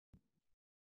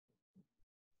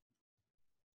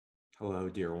Hello,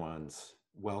 dear ones.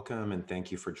 Welcome and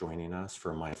thank you for joining us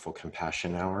for Mindful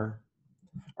Compassion Hour,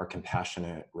 our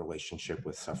Compassionate Relationship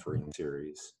with Suffering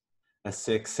series, a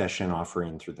 6-session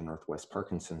offering through the Northwest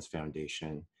Parkinson's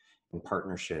Foundation in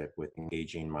partnership with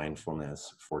Engaging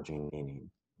Mindfulness, Forging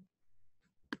Meaning.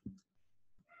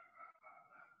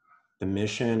 The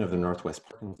mission of the Northwest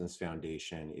Parkinson's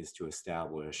Foundation is to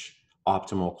establish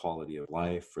optimal quality of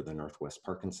life for the Northwest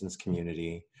Parkinson's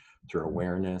community through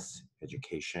awareness,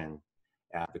 education,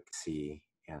 advocacy,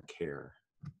 and care.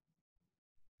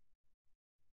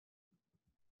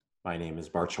 My name is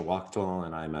Barcha Wachtel,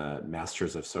 and I'm a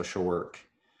Master's of Social Work,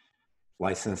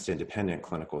 licensed independent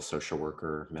clinical social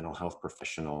worker, mental health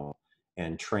professional,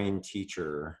 and trained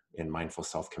teacher in mindful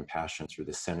self-compassion through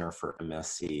the Center for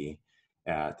MSC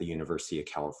at the University of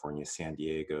California, San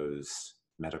Diego's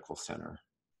Medical Center.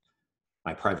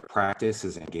 My private practice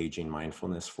is Engaging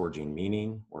Mindfulness, Forging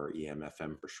Meaning, or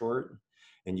EMFM for short.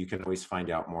 And you can always find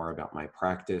out more about my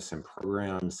practice and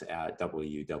programs at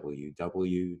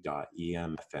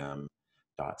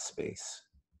www.emfm.space.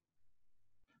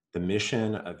 The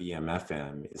mission of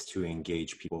EMFM is to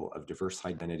engage people of diverse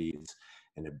identities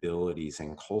and abilities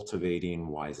in cultivating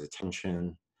wise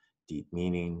attention, deep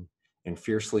meaning, and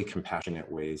fiercely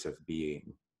compassionate ways of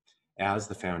being as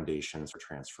the foundations for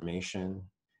transformation,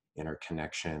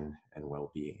 interconnection, and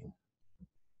well-being.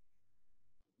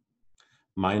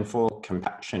 Mindful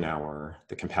Compassion Hour,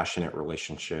 the Compassionate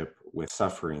Relationship with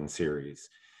Suffering series,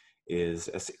 is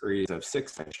a series of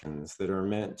 6 sessions that are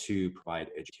meant to provide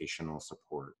educational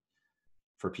support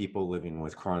for people living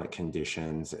with chronic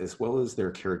conditions as well as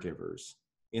their caregivers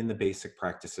in the basic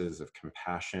practices of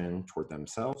compassion toward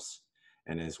themselves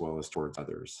and as well as towards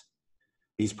others.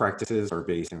 These practices are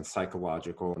based in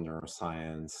psychological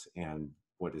neuroscience and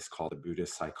what is called the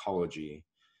Buddhist psychology.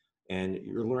 And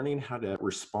you're learning how to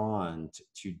respond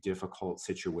to difficult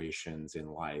situations in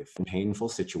life and painful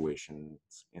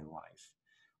situations in life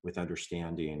with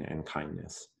understanding and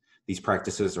kindness. These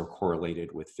practices are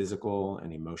correlated with physical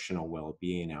and emotional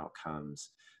well-being outcomes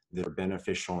that are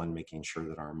beneficial in making sure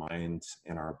that our minds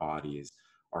and our bodies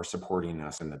are supporting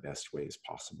us in the best ways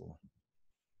possible.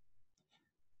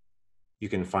 You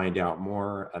can find out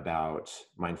more about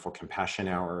Mindful Compassion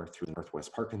Hour through the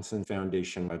Northwest Parkinson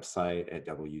Foundation website at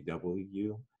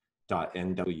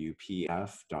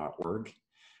www.nwpf.org,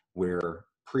 where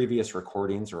previous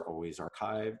recordings are always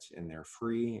archived and they're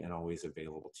free and always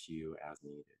available to you as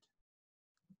needed.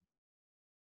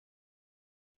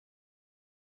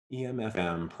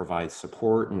 EMFM provides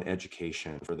support and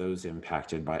education for those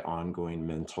impacted by ongoing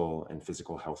mental and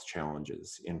physical health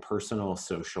challenges in personal,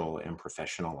 social, and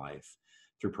professional life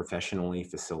through professionally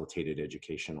facilitated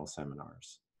educational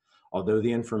seminars. Although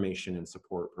the information and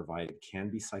support provided can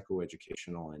be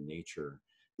psychoeducational in nature,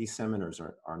 these seminars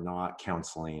are not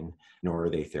counseling, nor are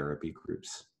they therapy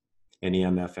groups. And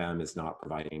EMFM is not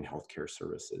providing healthcare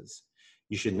services.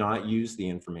 You should not use the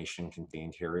information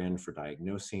contained herein for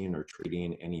diagnosing or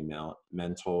treating any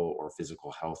mental or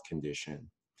physical health condition.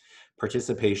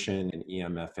 Participation in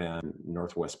EMFM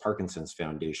Northwest Parkinson's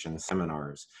Foundation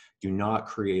seminars do not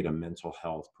create a mental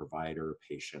health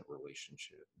provider-patient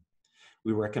relationship.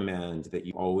 We recommend that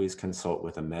you always consult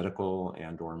with a medical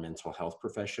and/or mental health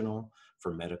professional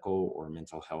for medical or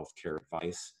mental health care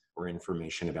advice or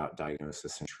information about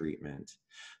diagnosis and treatment.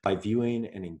 By viewing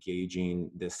and engaging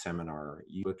this seminar,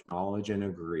 you acknowledge and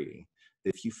agree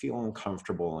that if you feel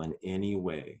uncomfortable in any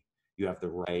way, you have the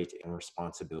right and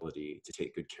responsibility to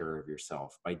take good care of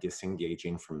yourself by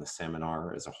disengaging from the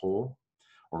seminar as a whole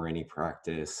or any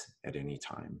practice at any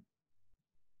time.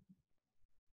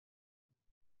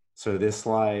 So this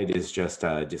slide is just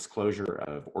a disclosure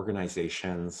of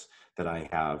organizations that I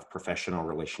have professional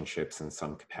relationships in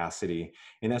some capacity.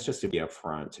 And that's just to be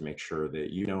upfront to make sure that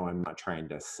you know I'm not trying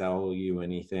to sell you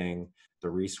anything.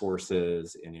 The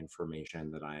resources and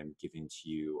information that I'm giving to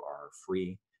you are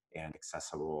free and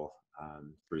accessible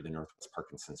through the Northwest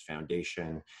Parkinson's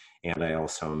Foundation. And I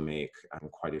also make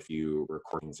quite a few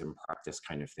recordings and practice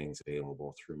kind of things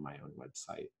available through my own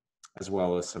website, as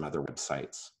well as some other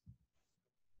websites.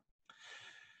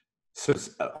 So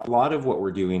a lot of what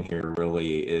we're doing here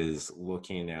really is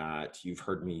looking at, you've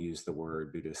heard me use the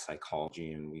word Buddhist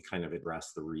psychology, and we kind of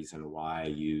address the reason why I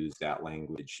use that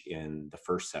language in the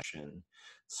first session.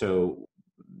 So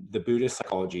the Buddhist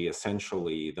psychology,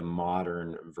 essentially the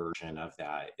modern version of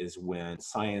that, is when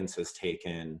science has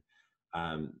taken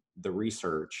the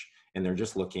research and they're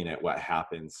just looking at what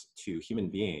happens to human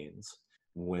beings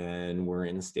when we're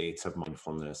in states of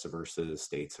mindfulness versus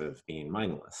states of being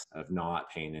mindless, of not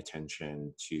paying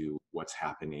attention to what's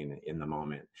happening in the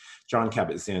moment. Jon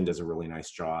Kabat-Zinn does a really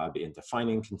nice job in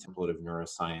defining contemplative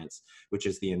neuroscience, which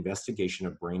is the investigation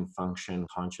of brain function,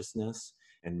 consciousness,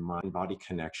 and mind-body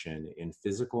connection in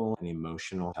physical and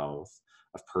emotional health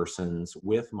of persons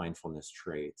with mindfulness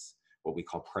traits, what we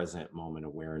call present moment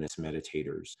awareness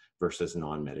meditators versus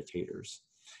non-meditators.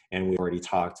 And we already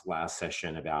talked last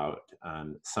session about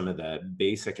some of the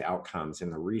basic outcomes in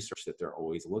the research that they're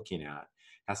always looking at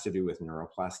has to do with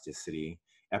neuroplasticity,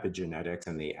 epigenetics,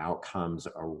 and the outcomes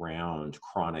around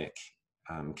chronic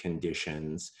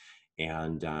conditions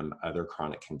and other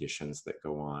chronic conditions that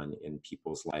go on in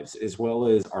people's lives, as well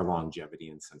as our longevity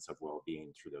and sense of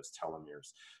well-being through those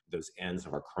telomeres, those ends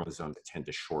of our chromosomes that tend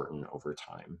to shorten over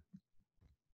time.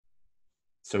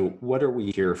 So what are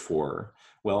we here for?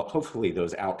 Well, hopefully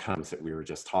those outcomes that we were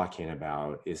just talking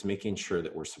about is making sure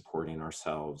that we're supporting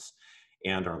ourselves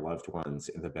and our loved ones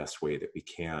in the best way that we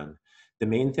can. The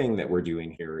main thing that we're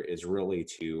doing here is really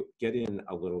to get in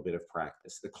a little bit of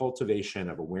practice, the cultivation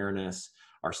of awareness,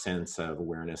 our sense of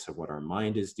awareness of what our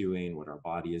mind is doing, what our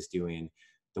body is doing,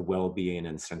 the well-being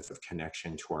and sense of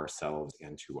connection to ourselves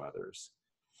and to others.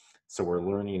 So we're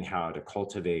learning how to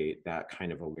cultivate that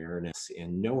kind of awareness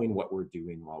in knowing what we're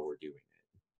doing while we're doing it.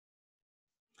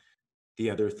 The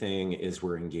other thing is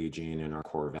we're engaging in our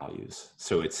core values.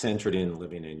 So it's centered in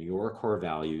living in your core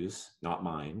values, not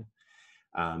mine.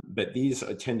 But these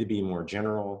tend to be more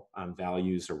general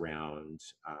values around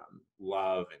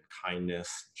love and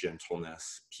kindness,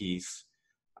 gentleness, peace,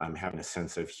 having a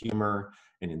sense of humor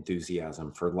and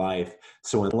enthusiasm for life.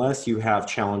 So unless you have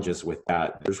challenges with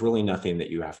that, there's really nothing that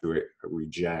you have to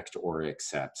reject or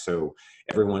accept. So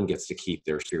everyone gets to keep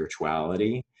their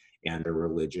spirituality and their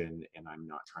religion, and I'm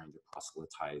not trying to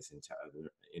proselytize into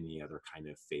any other kind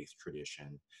of faith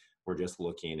tradition. We're just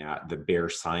looking at the bare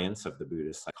science of the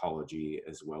Buddhist psychology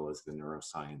as well as the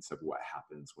neuroscience of what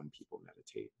happens when people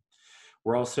meditate.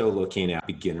 We're also looking at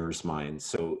beginner's mind.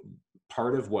 So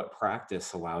part of what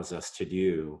practice allows us to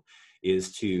do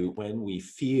is to, when we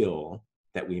feel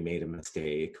that we made a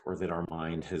mistake or that our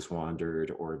mind has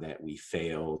wandered or that we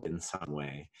failed in some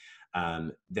way,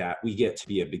 that we get to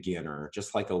be a beginner,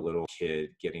 just like a little kid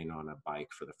getting on a bike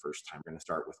for the first time. We're going to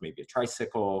start with maybe a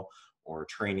tricycle or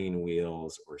training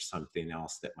wheels or something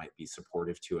else that might be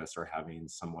supportive to us, or having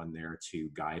someone there to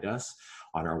guide us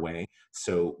on our way.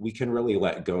 So we can really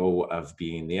let go of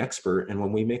being the expert. And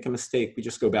when we make a mistake, we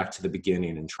just go back to the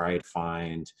beginning and try to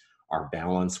find our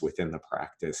balance within the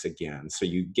practice again. So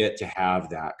you get to have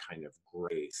that kind of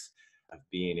grace of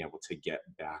being able to get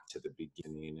back to the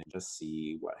beginning and just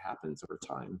see what happens over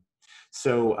time.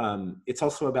 So it's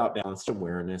also about balanced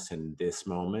awareness in this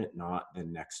moment, not the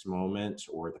next moment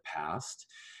or the past.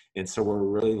 And so we're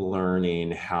really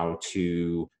learning how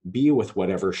to be with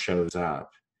whatever shows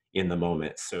up in the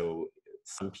moment. So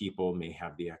some people may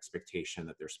have the expectation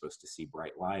that they're supposed to see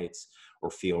bright lights or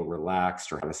feel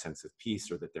relaxed or have a sense of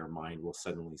peace, or that their mind will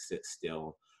suddenly sit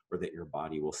still, or that your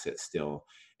body will sit still.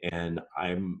 And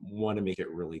I want to make it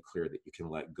really clear that you can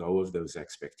let go of those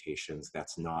expectations.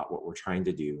 That's not what we're trying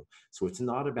to do. So it's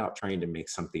not about trying to make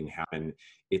something happen.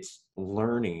 It's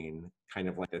learning, kind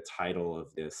of like the title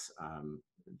of this,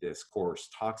 this course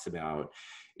talks about,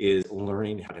 is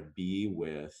learning how to be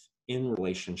with, in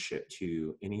relationship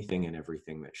to anything and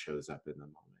everything that shows up in the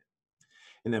moment.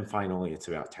 And then finally, it's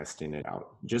about testing it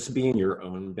out. Just being your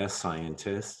own best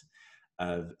scientist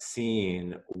of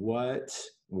seeing what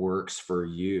works for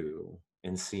you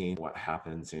and seeing what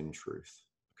happens in truth,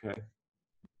 okay?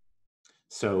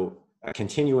 So a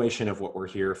continuation of what we're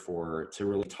here for, to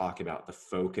really talk about the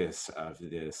focus of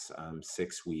this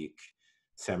 6-week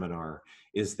seminar,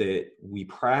 is that we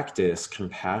practice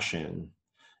compassion,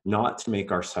 not to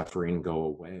make our suffering go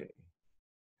away,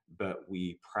 but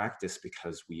we practice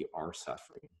because we are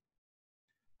suffering.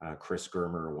 Chris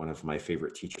Germer, one of my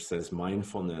favorite teachers, says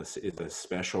mindfulness is a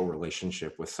special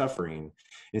relationship with suffering.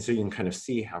 And so you can kind of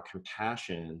see how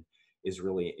compassion is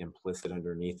really implicit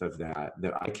underneath of that,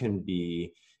 that I can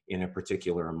be in a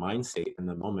particular mind state in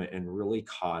the moment and really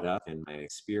caught up in my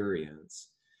experience.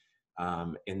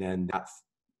 And then that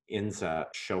ends up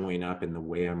showing up in the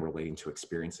way I'm relating to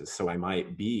experiences. So I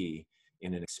might be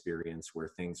in an experience where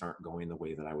things aren't going the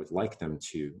way that I would like them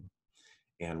to.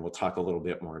 And we'll talk a little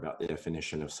bit more about the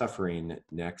definition of suffering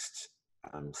next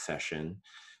session.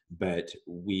 But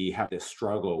we have this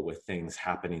struggle with things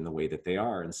happening the way that they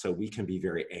are. And so we can be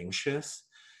very anxious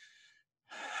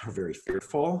or very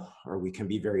fearful, or we can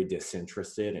be very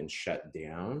disinterested and shut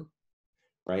down.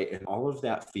 right? And all of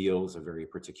that feels a very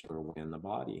particular way in the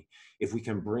body. If we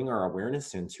can bring our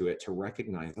awareness into it to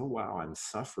recognize, oh, wow, I'm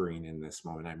suffering in this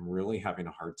moment, I'm really having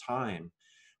a hard time,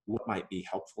 what might be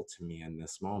helpful to me in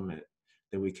this moment,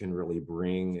 then we can really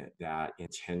bring that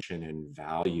intention and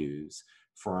values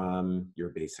from your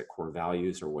basic core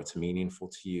values or what's meaningful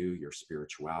to you, your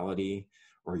spirituality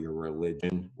or your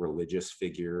religion, religious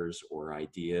figures or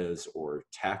ideas or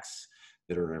texts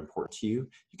that are important to you.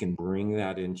 You can bring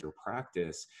that into your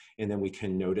practice, and then we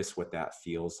can notice what that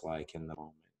feels like in the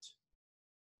moment.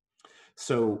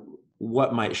 So,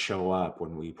 what might show up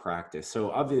when we practice?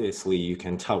 So, obviously, you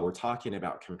can tell we're talking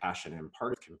about compassion, and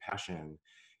part of compassion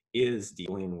is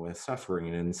dealing with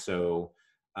suffering. And so,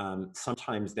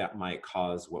 sometimes that might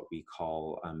cause what we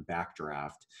call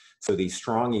backdraft. So, these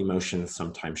strong emotions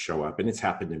sometimes show up, and it's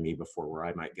happened to me before where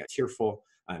I might get tearful.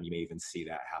 You may even see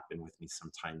that happen with me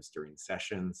sometimes during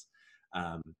sessions.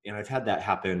 And I've had that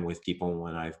happen with people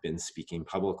when I've been speaking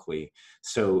publicly.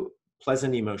 So,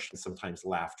 pleasant emotions, sometimes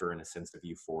laughter and a sense of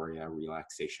euphoria,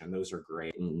 relaxation, those are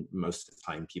great. And most of the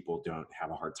time, people don't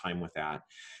have a hard time with that.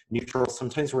 Neutral,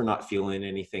 sometimes we're not feeling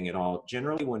anything at all.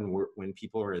 Generally, when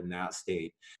people are in that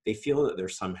state, they feel that they're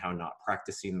somehow not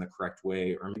practicing the correct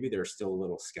way, or maybe they're still a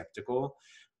little skeptical.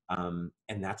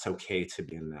 And that's okay to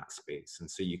be in that space. And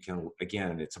so you can,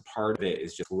 again, it's a part of it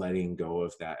is just letting go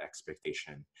of that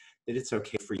expectation that it's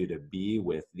okay for you to be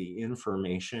with the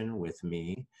information with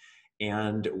me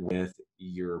and with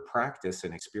your practice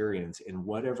and experience in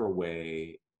whatever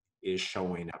way is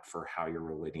showing up for how you're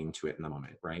relating to it in the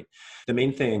moment, right? The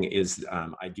main thing is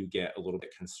I do get a little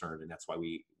bit concerned, and that's why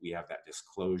we have that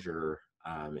disclosure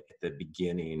at the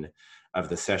beginning of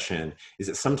the session, is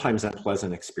that sometimes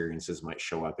unpleasant experiences might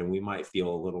show up and we might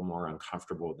feel a little more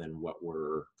uncomfortable than what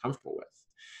we're comfortable with.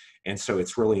 And so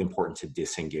it's really important to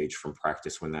disengage from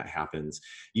practice when that happens.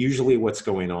 Usually what's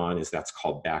going on is that's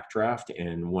called backdraft.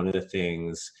 And one of the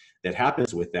things that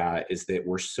happens with that is that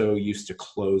we're so used to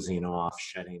closing off,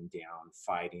 shutting down,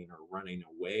 fighting, or running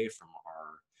away from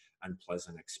our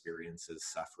unpleasant experiences,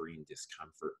 suffering,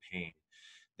 discomfort, pain,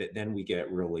 that then we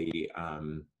get really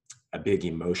a big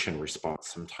emotion response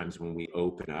sometimes when we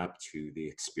open up to the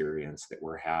experience that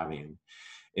we're having.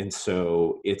 And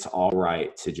so it's all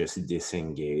right to just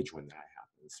disengage when that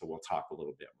happens. So we'll talk a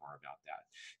little bit more about that.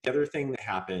 The other thing that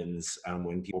happens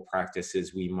when people practice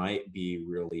is we might be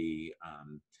really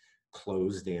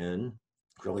closed in,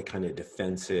 really kind of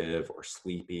defensive or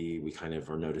sleepy. We kind of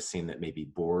are noticing that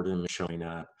maybe boredom is showing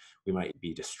up. We might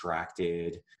be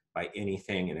distracted by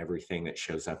anything and everything that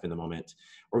shows up in the moment,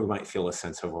 or we might feel a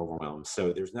sense of overwhelm.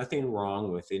 So there's nothing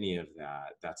wrong with any of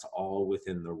that. That's all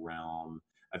within the realm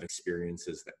of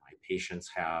experiences that my patients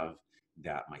have,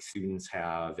 that my students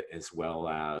have, as well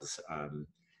as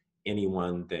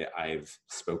anyone that I've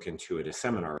spoken to at a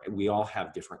seminar. We all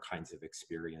have different kinds of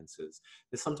experiences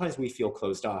that sometimes we feel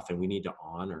closed off, and we need to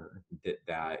honor that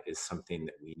that is something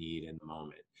that we need in the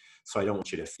moment. So I don't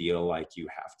want you to feel like you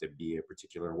have to be a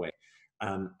particular way.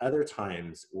 Other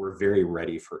times we're very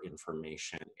ready for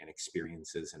information and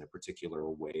experiences in a particular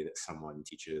way that someone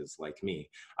teaches, like me.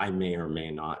 I may or may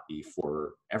not be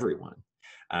for everyone.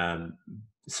 Um,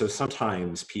 so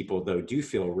sometimes people, though, do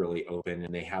feel really open,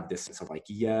 and they have this sense of like,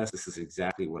 yes, this is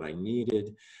exactly what I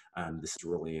needed. This is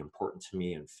really important to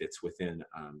me and fits within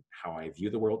how I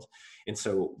view the world. And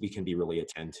so we can be really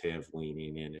attentive,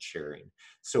 leaning in and sharing.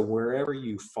 So wherever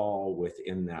you fall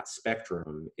within that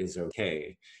spectrum is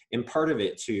okay. And part of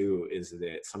it too is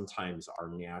that sometimes our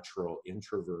natural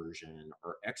introversion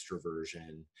or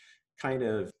extroversion kind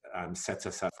of sets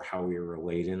us up for how we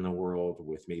relate in the world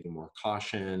with maybe more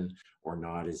caution or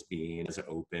not as being as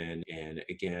open. And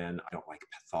again, I don't like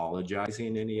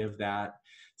pathologizing any of that.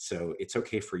 So it's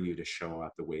okay for you to show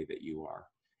up the way that you are.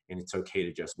 And it's okay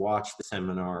to just watch the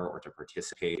seminar or to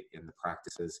participate in the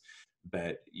practices.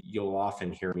 But you'll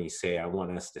often hear me say, I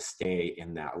want us to stay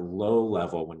in that low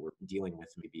level when we're dealing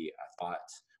with maybe a thought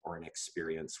or an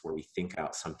experience where we think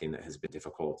out something that has been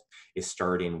difficult, is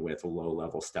starting with low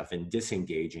level stuff and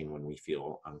disengaging when we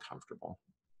feel uncomfortable.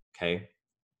 Okay.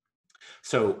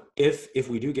 So if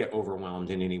we do get overwhelmed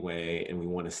in any way and we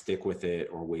want to stick with it,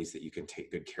 or ways that you can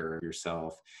take good care of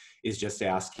yourself, is just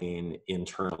asking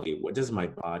internally, what does my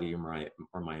body or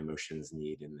my emotions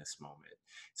need in this moment?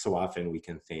 So often we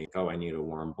can think, oh, I need a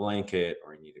warm blanket,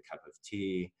 or I need a cup of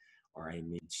tea, or I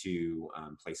need to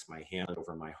place my hand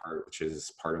over my heart, which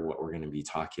is part of what we're going to be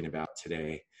talking about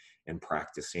today and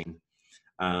practicing.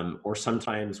 Or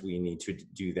sometimes we need to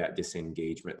do that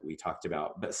disengagement we talked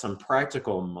about. But some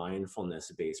practical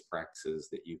mindfulness-based practices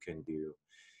that you can do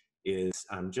is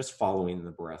just following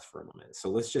the breath for a moment. So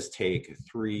let's just take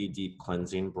 3 deep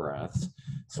cleansing breaths.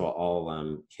 So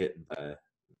I'll hit the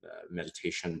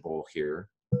meditation bowl here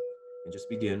and just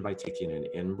begin by taking an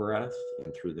in breath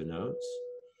in through the nose,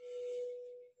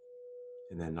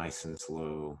 and then nice and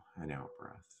slow an out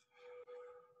breath.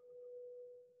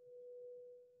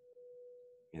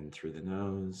 In through the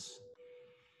nose,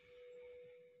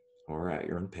 or at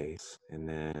your own pace, and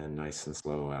then nice and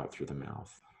slow out through the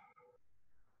mouth.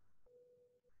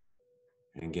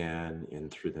 And again, in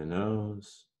through the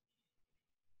nose,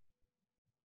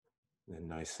 then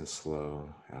nice and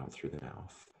slow out through the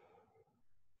mouth.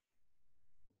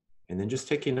 And then just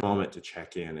taking a moment to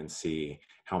check in and see,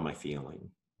 how am I feeling?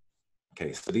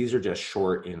 Okay, so these are just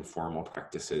short, informal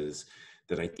practices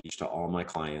that I teach to all my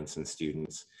clients and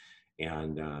students.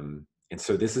 And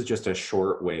so this is just a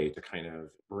short way to kind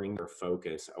of bring your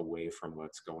focus away from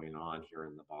what's going on here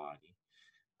in the body,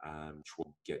 which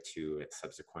we'll get to at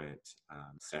subsequent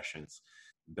sessions.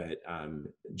 But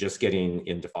just getting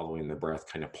into following the breath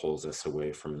kind of pulls us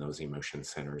away from those emotion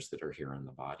centers that are here in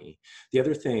the body. The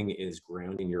other thing is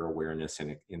grounding your awareness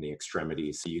in the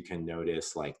extremities. So you can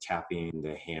notice like tapping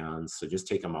the hands. So just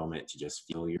take a moment to just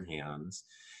feel your hands.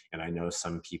 And I know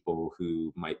some people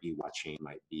who might be watching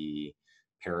might be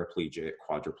paraplegic,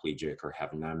 quadriplegic, or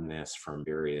have numbness from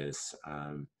various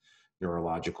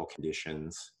neurological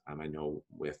conditions. I know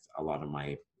with a lot of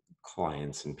my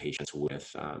clients and patients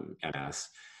with MS,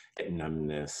 get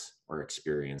numbness or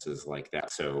experiences like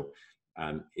that. So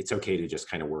it's okay to just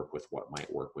kind of work with what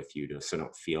might work with you, so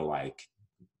don't feel like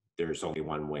there's only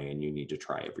one way and you need to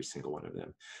try every single one of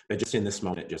them. But just in this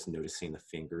moment, just noticing the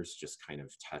fingers, just kind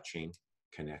of touching,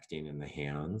 connecting in the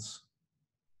hands.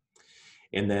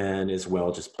 And then as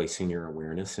well, just placing your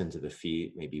awareness into the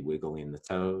feet, maybe wiggling the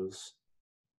toes,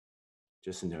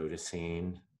 just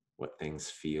noticing what things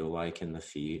feel like in the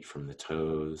feet, from the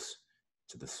toes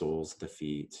to the soles of the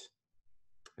feet,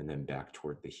 and then back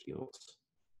toward the heels.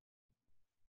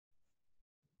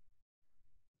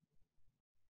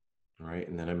 All right,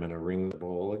 and then I'm going to ring the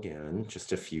bowl again,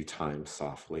 just a few times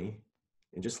softly,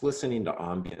 and just listening to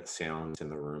ambient sounds in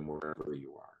the room wherever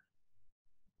you are.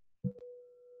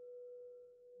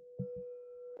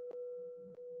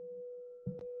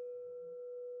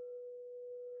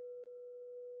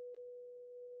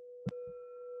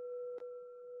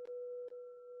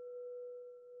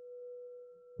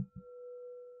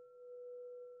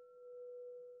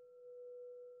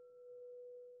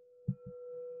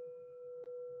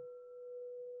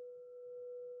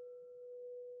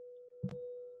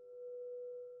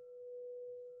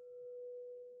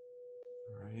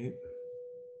 Right.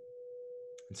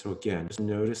 And so again, just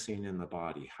noticing in the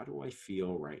body, how do I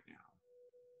feel right now?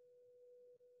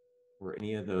 Were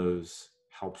any of those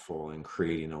helpful in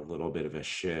creating a little bit of a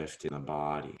shift in the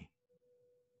body?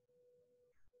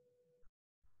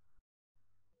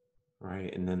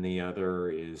 Right. And then the other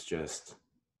is just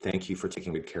thank you for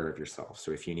taking good care of yourself.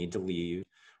 So if you need to leave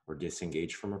or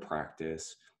disengage from a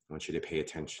practice, I want you to pay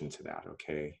attention to that,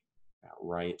 okay? That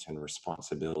right and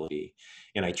responsibility.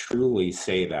 And I truly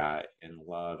say that in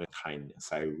love and kindness.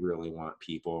 I really want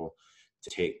people to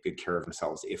take good care of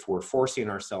themselves. If we're forcing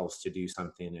ourselves to do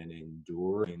something and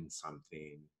enduring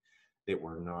something that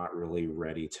we're not really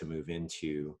ready to move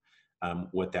into,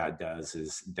 what that does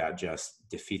is that just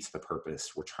defeats the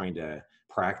purpose. We're trying to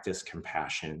practice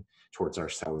compassion towards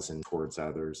ourselves and towards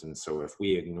others. And so if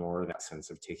we ignore that sense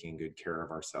of taking good care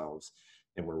of ourselves,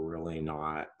 then we're really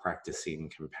not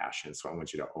practicing compassion. So I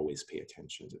want you to always pay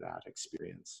attention to that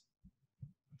experience.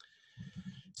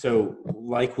 So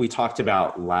like we talked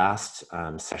about last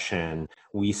session,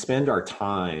 we spend our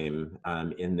time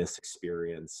in this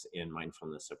experience in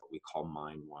mindfulness of what we call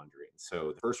mind wandering.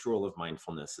 So the first rule of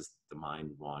mindfulness is the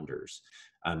mind wanders.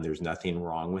 There's nothing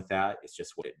wrong with that. It's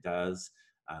just what it does.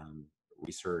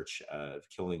 Research of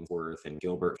Killingsworth and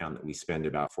Gilbert found that we spend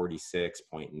about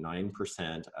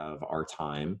 46.9% of our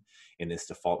time in this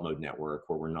default mode network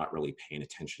where we're not really paying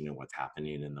attention to what's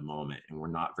happening in the moment, and we're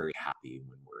not very happy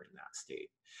when we're in that state.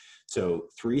 So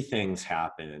 3 things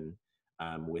happen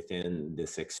within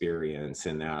this experience,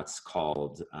 and that's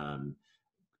called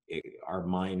our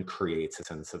mind creates a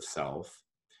sense of self.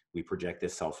 We project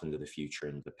this self into the future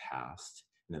and the past.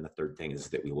 And then the third thing is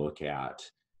that we look at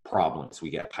problems.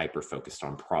 We get hyper focused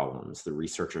on problems. The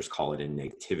researchers call it a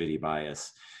negativity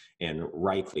bias. And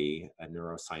rightly, a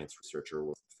neuroscience researcher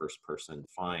was the first person to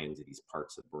find these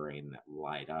parts of the brain that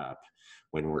light up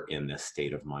when we're in this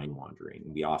state of mind wandering.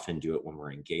 We often do it when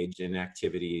we're engaged in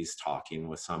activities, talking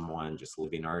with someone, just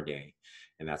living our day.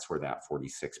 And that's where that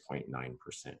 46.9%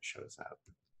 shows up.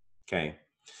 Okay.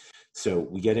 So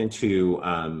we get into,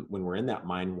 when we're in that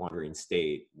mind wandering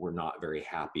state, we're not very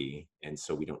happy. And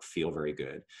so we don't feel very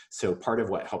good. So part of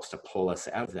what helps to pull us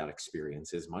out of that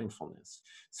experience is mindfulness.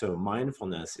 So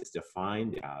mindfulness is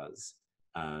defined as,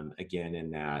 again,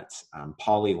 in that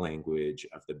Pali language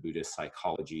of the Buddhist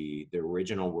psychology, the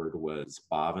original word was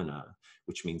bhavana,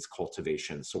 which means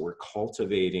cultivation. So we're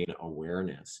cultivating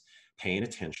awareness, paying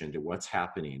attention to what's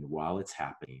happening while it's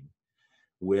happening,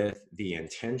 with the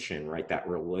intention, right, that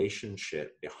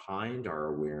relationship behind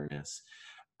our awareness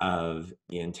of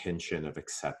the intention of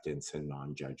acceptance and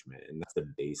non-judgment. And that's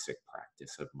the basic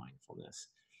practice of mindfulness.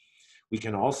 We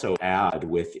can also add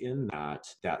within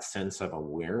that sense of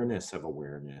awareness,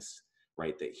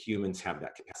 right, that humans have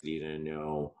that capacity to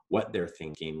know what they're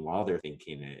thinking while they're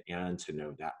thinking it, and to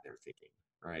know that they're thinking,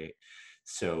 right?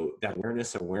 So that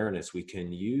awareness, we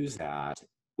can use that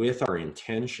with our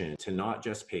intention to not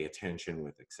just pay attention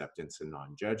with acceptance and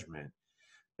non-judgment,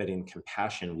 but in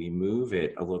compassion, we move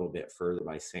it a little bit further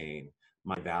by saying,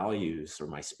 my values or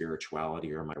my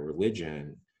spirituality or my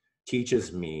religion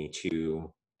teaches me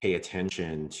to pay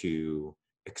attention to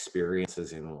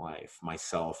experiences in life,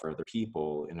 myself or other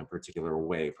people, in a particular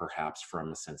way, perhaps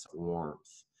from a sense of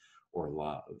warmth or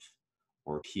love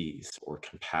or peace or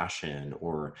compassion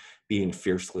or being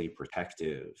fiercely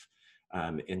protective.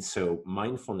 And so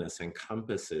mindfulness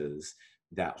encompasses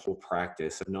that whole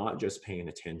practice of not just paying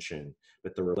attention,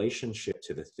 but the relationship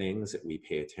to the things that we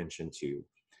pay attention to.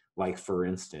 Like, for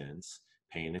instance,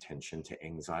 paying attention to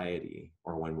anxiety,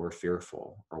 or when we're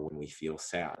fearful, or when we feel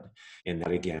sad. And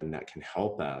that, again, that can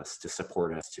help us to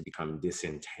support us to become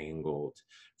disentangled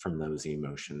from those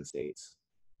emotion states.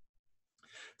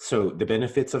 So the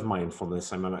benefits of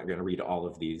mindfulness, I'm not going to read all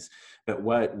of these, but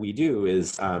what we do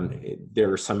is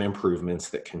there are some improvements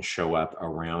that can show up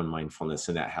around mindfulness,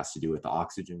 and that has to do with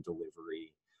oxygen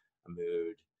delivery,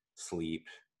 mood, sleep,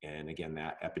 and again,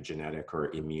 that epigenetic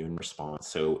or immune response.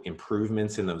 So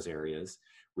improvements in those areas,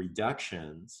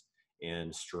 reductions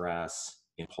in stress,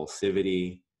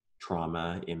 impulsivity,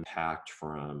 trauma, impact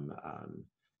from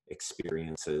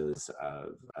experiences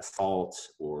of assault,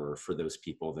 or for those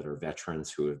people that are veterans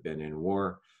who have been in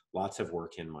war. Lots of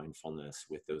work in mindfulness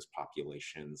with those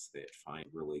populations that find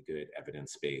really good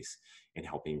evidence base in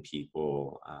helping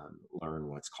people learn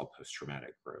what's called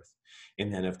post-traumatic growth.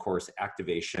 And then, of course,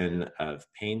 activation of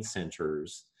pain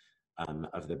centers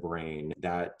of the brain,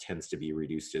 that tends to be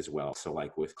reduced as well. So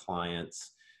like with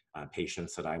clients,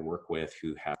 patients that I work with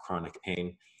who have chronic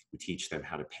pain, we teach them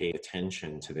how to pay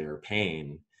attention to their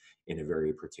pain in a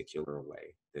very particular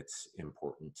way that's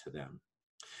important to them.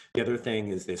 The other thing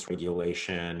is this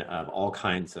regulation of all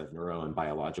kinds of neuro and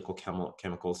biological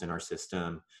chemicals in our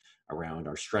system around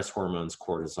our stress hormones,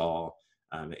 cortisol,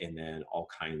 and then all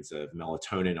kinds of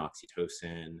melatonin,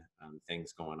 oxytocin,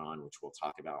 things going on, which we'll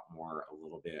talk about more a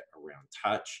little bit around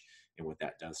touch and what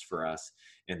that does for us.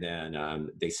 And then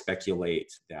they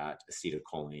speculate that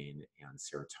acetylcholine and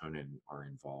serotonin are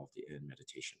involved in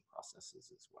meditation processes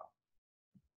as well.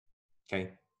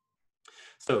 Okay.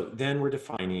 So then we're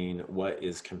defining what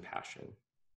is compassion.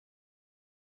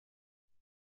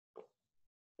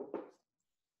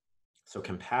 So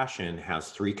compassion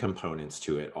has three components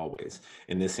to it always,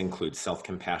 and this includes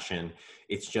self-compassion.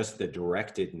 It's just the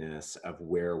directedness of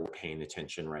where we're paying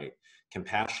attention, right?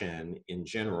 Compassion in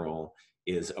general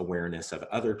is awareness of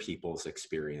other people's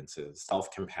experiences.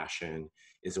 Self-compassion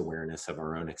is awareness of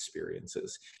our own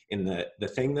experiences. And the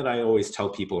thing that I always tell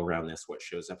people around this, what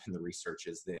shows up in the research,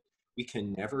 is that we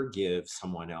can never give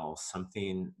someone else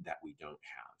something that we don't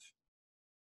have.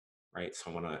 Right?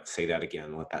 So I want to say that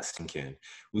again, let that sink in.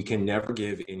 We can never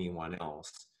give anyone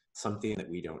else something that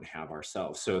we don't have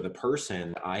ourselves. So the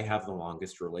person I have the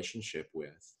longest relationship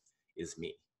with is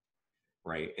me,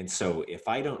 right? And so if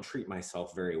I don't treat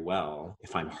myself very well,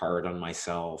 if I'm hard on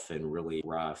myself and really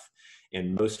rough,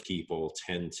 and most people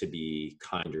tend to be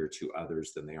kinder to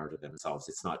others than they are to themselves,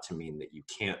 it's not to mean that you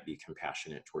can't be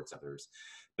compassionate towards others,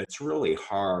 but it's really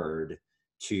hard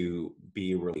to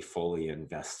be really fully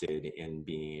invested in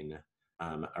being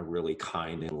a really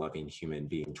kind and loving human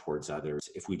being towards others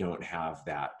if we don't have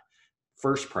that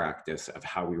first practice of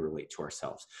how we relate to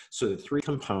ourselves. So the three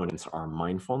components are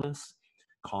mindfulness,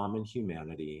 common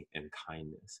humanity, and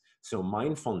kindness. So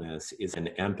mindfulness is an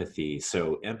empathy.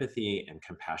 So empathy and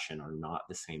compassion are not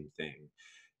the same thing.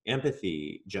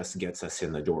 Empathy just gets us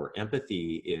in the door.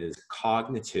 Empathy is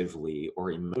cognitively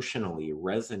or emotionally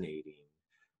resonating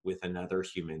with another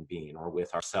human being or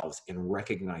with ourselves in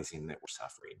recognizing that we're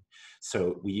suffering.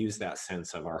 So we use that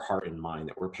sense of our heart and mind,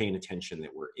 that we're paying attention, that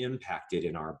we're impacted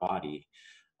in our body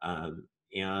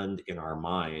and in our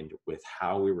mind with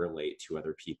how we relate to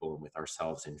other people and with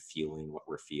ourselves and feeling what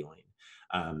we're feeling.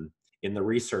 In the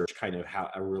research, kind of how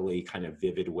a really kind of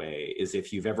vivid way is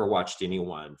if you've ever watched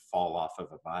anyone fall off of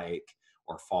a bike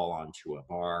or fall onto a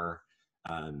bar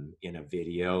in a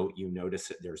video, you notice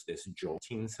that there's this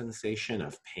jolting sensation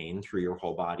of pain through your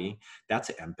whole body. That's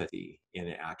empathy in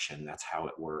action. That's how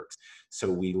it works.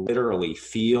 So we literally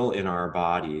feel in our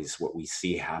bodies what we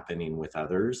see happening with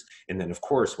others. And then, of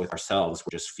course, with ourselves,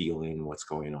 we're just feeling what's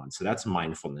going on. So that's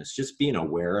mindfulness, just being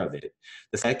aware of it.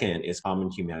 The second is common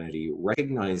humanity,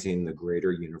 recognizing the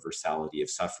greater universality of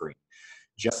suffering.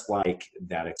 Just like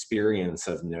that experience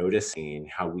of noticing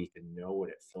how we can know what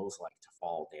it feels like to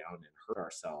fall down and hurt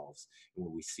ourselves. And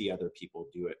when we see other people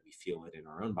do it, we feel it in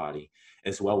our own body.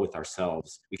 As well with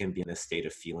ourselves, we can be in a state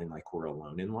of feeling like we're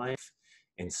alone in life.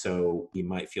 And so we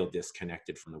might feel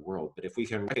disconnected from the world. But if we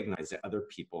can recognize that other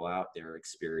people out there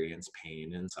experience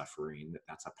pain and suffering, that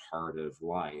that's a part of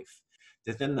life,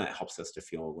 then that helps us to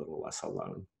feel a little less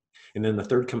alone. And then the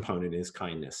third component is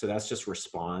kindness. So that's just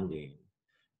responding,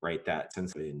 right? That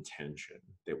sense of intention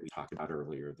that we talked about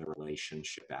earlier, the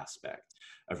relationship aspect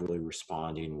of really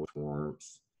responding with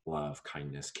warmth, love,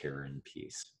 kindness, care, and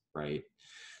peace, right?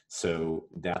 So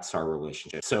that's our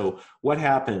relationship. So what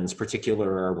happens,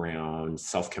 particular around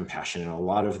self-compassion, and a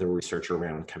lot of the research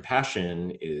around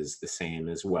compassion is the same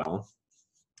as well.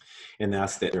 And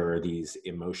that's that there are these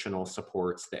emotional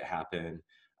supports that happen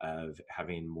of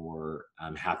having more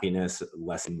happiness,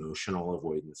 less emotional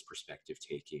avoidance, perspective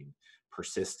taking,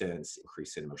 persistence,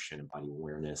 increase in emotion and body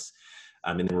awareness,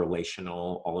 and then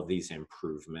relational, all of these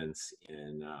improvements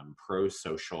in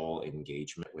pro-social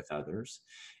engagement with others,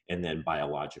 and then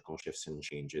biological shifts and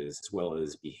changes, as well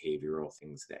as behavioral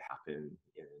things that happen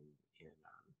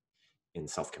in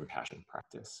self-compassion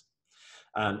practice.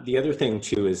 The other thing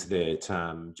too is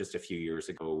that just a few years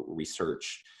ago,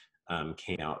 research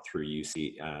came out through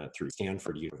through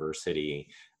Stanford University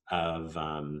of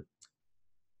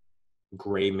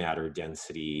gray matter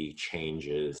density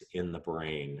changes in the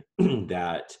brain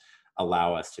that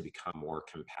allow us to become more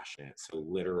compassionate. So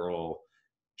literal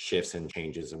shifts and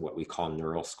changes in what we call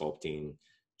neural sculpting,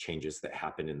 changes that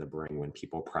happen in the brain when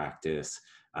people practice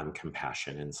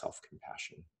compassion and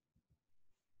self-compassion.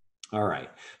 All right,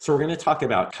 so we're going to talk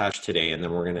about touch today, and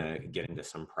then we're going to get into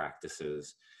some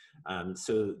practices.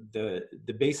 So the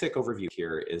basic overview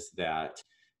here is that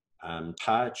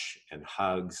touch and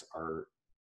hugs are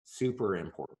super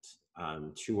important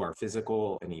to our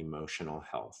physical and emotional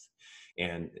health.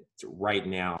 And right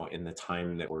now, in the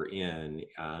time that we're in,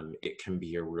 it can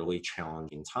be a really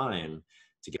challenging time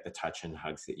to get the touch and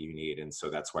hugs that you need. And so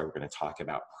that's why we're going to talk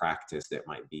about practice that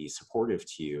might be supportive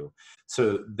to you.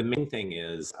 So the main thing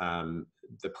is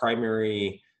the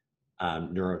primary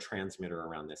neurotransmitter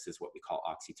around this is what we call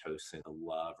oxytocin, the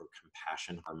love or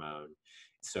compassion hormone.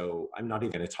 So I'm not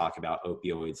even going to talk about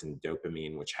opioids and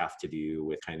dopamine, which have to do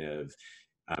with kind of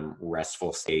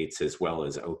restful states, as well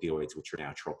as opioids, which are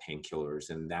natural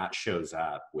painkillers. And that shows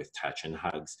up with touch and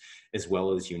hugs, as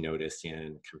well as you notice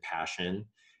in compassion,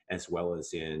 as well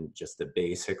as in just the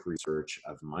basic research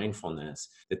of mindfulness,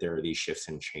 that there are these shifts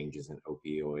and changes in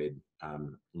opioid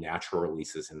natural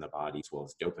releases in the body, as well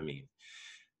as dopamine.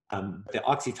 The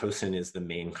oxytocin is the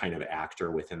main kind of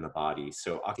actor within the body.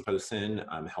 So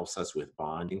oxytocin helps us with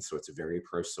bonding, so it's very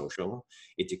pro-social.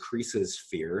 It decreases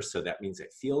fear, so that means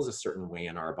it feels a certain way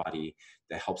in our body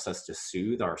that helps us to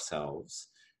soothe ourselves,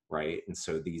 right? And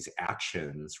so these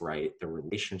actions, right, the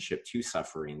relationship to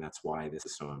suffering, that's why this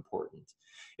is so important.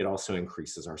 It also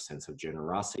increases our sense of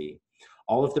generosity.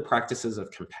 All of the practices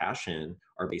of compassion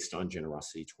are based on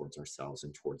generosity towards ourselves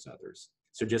and towards others.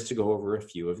 So just to go over a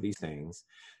few of these things.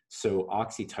 So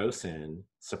oxytocin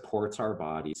supports our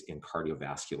bodies in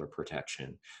cardiovascular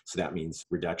protection. So that means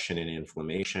reduction in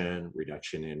inflammation,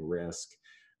 reduction in risk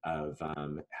of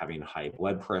having high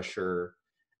blood pressure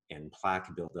and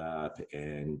plaque buildup,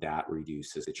 and that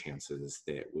reduces the chances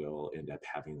that we'll end up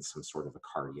having some sort of a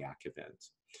cardiac event.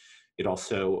 It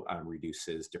also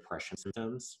reduces depression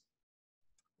symptoms.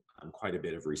 Quite a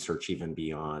bit of research even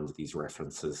beyond these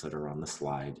references that are on the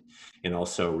slide, and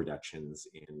also reductions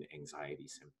in anxiety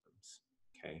symptoms,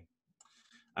 okay?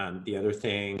 The other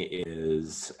thing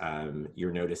is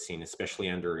you're noticing, especially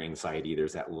under anxiety,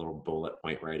 there's that little bullet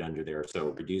point right under there. So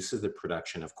it reduces the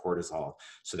production of cortisol.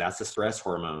 So that's the stress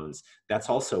hormones. That's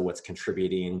also what's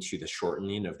contributing to the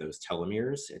shortening of those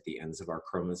telomeres at the ends of our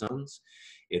chromosomes.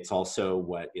 It's also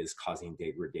what is causing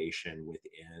degradation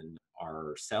within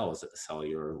our cells at the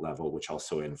cellular level, which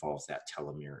also involves that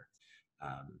telomere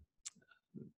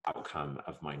outcome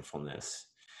of mindfulness.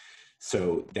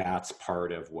 So that's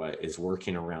part of what is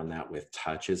working around that with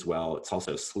touch as well. It's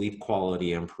also sleep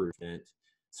quality improvement.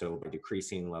 So by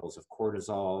decreasing levels of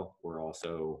cortisol, we're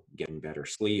also getting better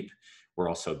sleep. We're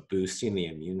also boosting the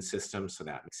immune system, so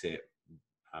that makes it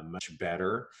much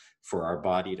better for our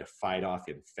body to fight off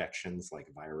infections like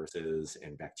viruses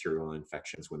and bacterial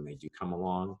infections when they do come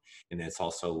along. And it's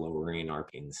also lowering our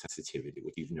pain sensitivity,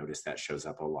 which you've noticed that shows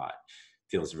up a lot.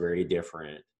 Feels very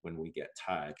different when we get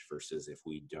touch versus if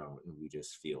we don't and we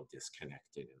just feel disconnected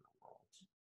in the world.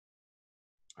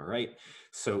 All right,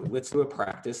 so let's do a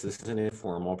practice. This is an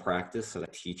informal practice that I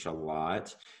teach a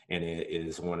lot, and it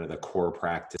is one of the core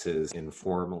practices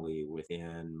informally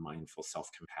within mindful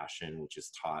self-compassion, which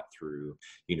is taught through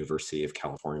University of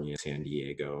California, San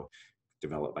Diego,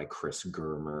 developed by Chris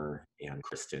Germer and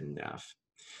Kristen Neff.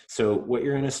 So what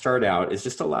you're going to start out is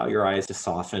just allow your eyes to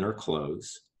soften or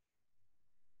close.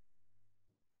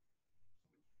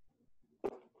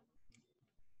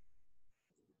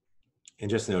 And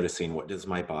just noticing, what does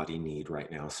my body need right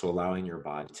now? So allowing your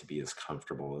body to be as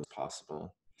comfortable as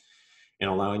possible and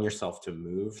allowing yourself to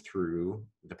move through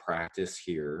the practice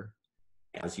here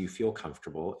as you feel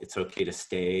comfortable. It's okay to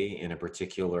stay in a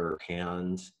particular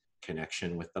hand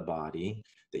connection with the body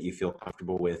that you feel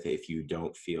comfortable with. If you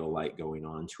don't feel like going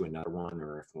on to another one,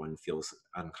 or if one feels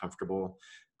uncomfortable,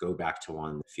 go back to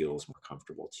one that feels more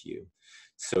comfortable to you.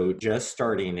 So just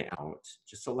starting out,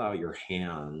 just allow your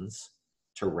hands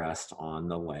to rest on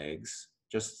the legs.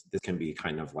 Just, this can be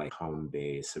kind of like home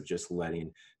base of just letting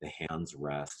the hands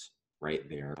rest right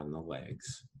there on the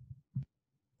legs.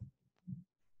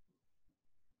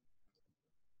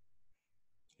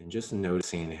 And just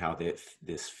noticing how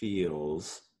this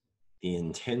feels, the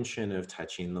intention of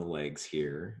touching the legs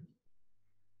here.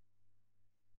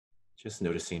 Just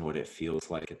noticing what it feels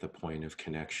like at the point of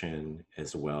connection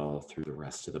as well through the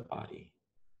rest of the body.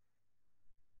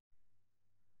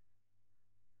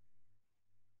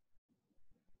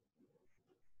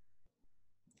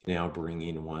 Now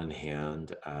bringing one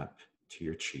hand up to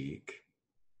your cheek.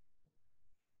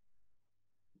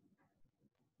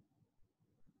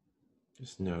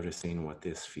 Just noticing what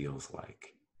this feels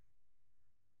like.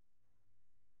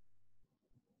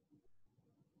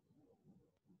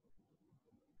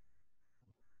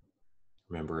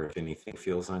 Remember, if anything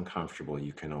feels uncomfortable,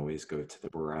 you can always go to the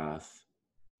breath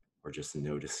or just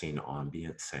noticing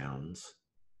ambient sounds.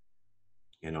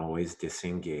 And always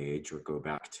disengage or go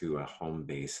back to a home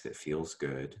base that feels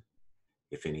good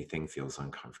if anything feels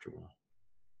uncomfortable.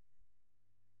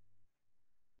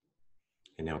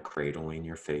 And now cradling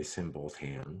your face in both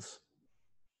hands.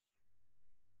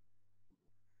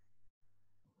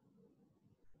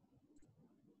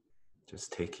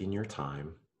 Just taking your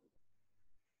time.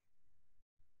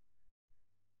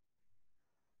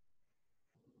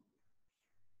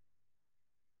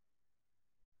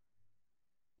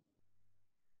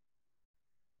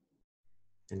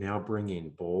 And now bringing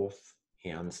both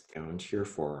hands down to your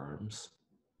forearms.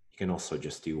 You can also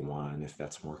just do one if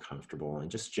that's more comfortable,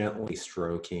 and just gently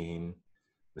stroking,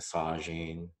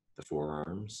 massaging the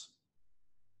forearms.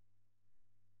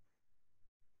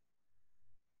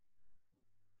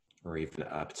 Or even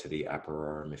up to the upper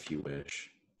arm if you wish.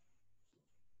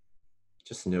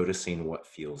 Just noticing what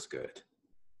feels good.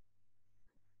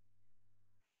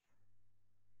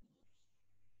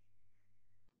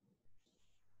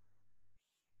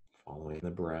 Following the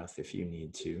breath if you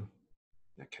need to.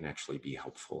 That can actually be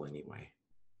helpful anyway.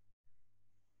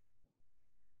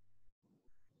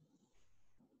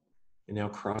 And now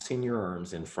crossing your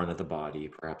arms in front of the body,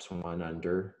 perhaps one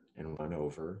under and one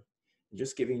over. And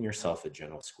just giving yourself a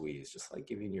gentle squeeze, just like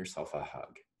giving yourself a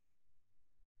hug.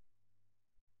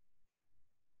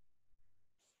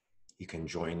 You can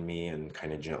join me in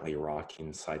kind of gently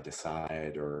rocking side to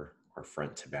side or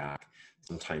front to back.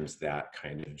 Sometimes that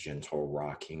kind of gentle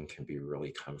rocking can be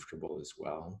really comfortable as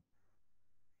well.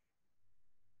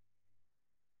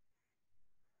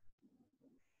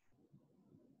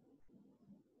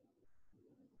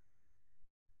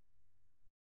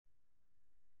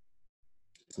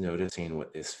 Just noticing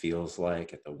what this feels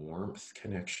like at the warmth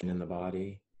connection in the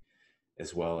body,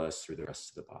 as well as through the rest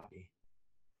of the body.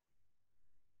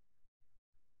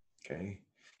 Okay.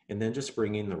 And then just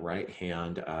bringing the right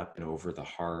hand up and over the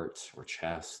heart or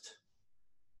chest.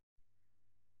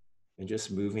 And just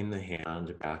moving the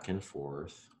hand back and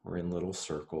forth or in little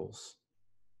circles.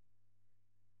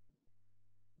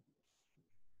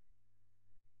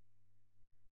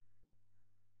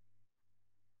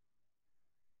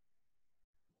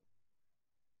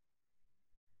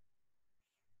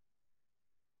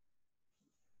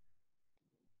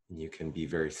 And you can be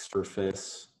very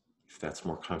surface if that's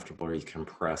more comfortable, or you can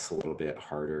press a little bit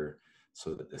harder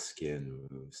so that the skin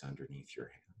moves underneath your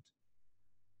hand.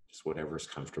 Just whatever's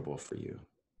comfortable for you.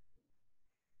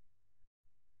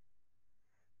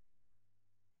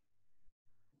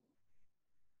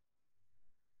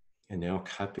 And now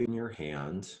cupping your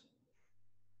hand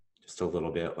just a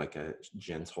little bit like a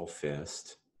gentle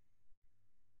fist,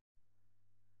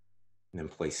 and then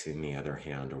placing the other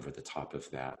hand over the top of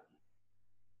that.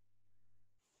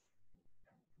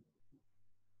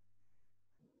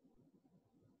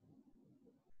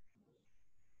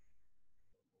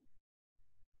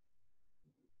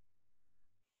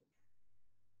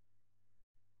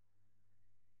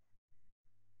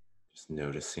 Just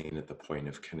noticing at the point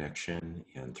of connection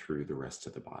and through the rest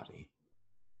of the body.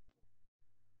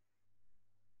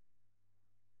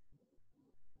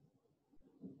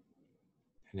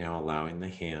 Now allowing the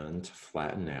hand to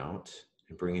flatten out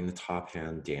and bringing the top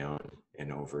hand down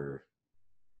and over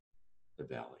the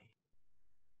belly.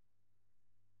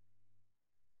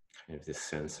 Kind of this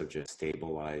sense of just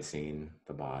stabilizing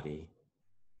the body.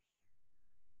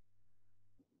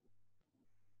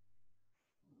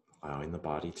 Allowing the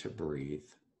body to breathe.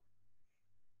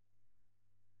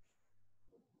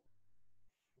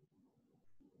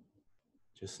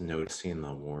 Just noticing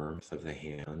the warmth of the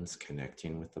hands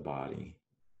connecting with the body,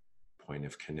 point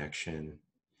of connection,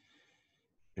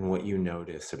 and what you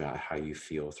notice about how you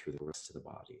feel through the rest of the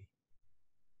body.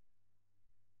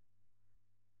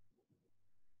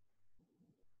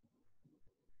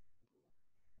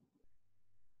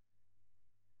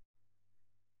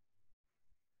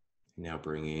 Now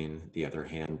bringing the other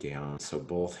hand down, so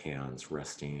both hands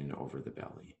resting over the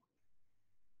belly.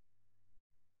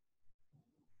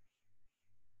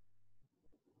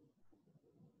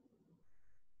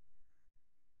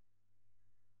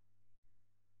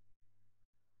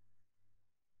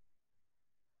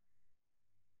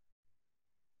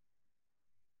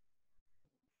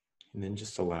 And then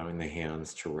just allowing the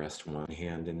hands to rest one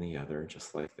hand in the other,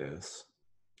 just like this.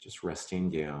 Just resting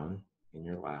down in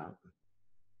your lap.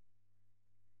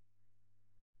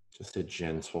 Just a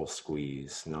gentle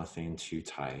squeeze, nothing too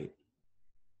tight.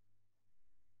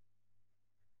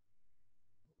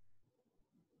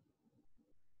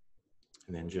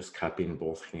 And then just cupping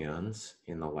both hands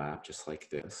in the lap, just like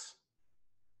this.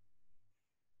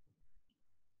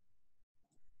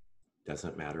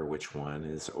 Doesn't matter which one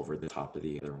is over the top of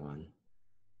the other one.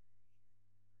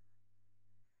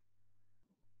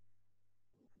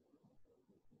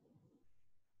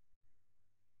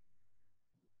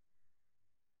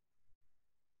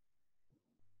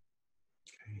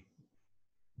 Okay.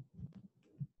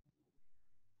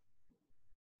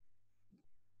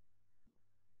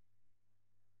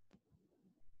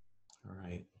 All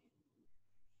right.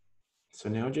 So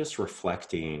now just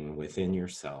reflecting within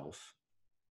yourself.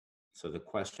 So the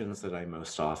questions that I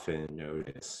most often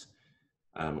notice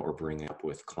or bring up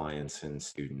with clients and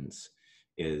students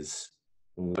is,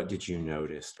 what did you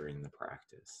notice during the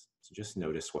practice? So just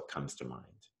notice what comes to mind.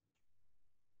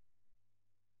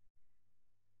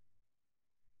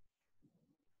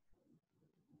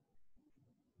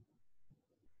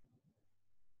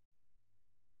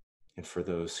 And for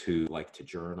those who like to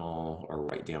journal or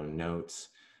write down notes,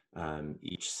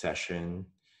 each session,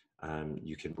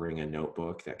 you can bring a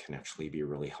notebook that can actually be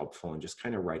really helpful, and just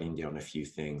kind of writing down a few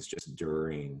things just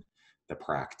during the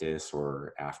practice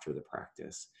or after the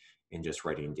practice, and just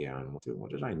writing down, what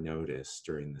did I notice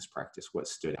during this practice? What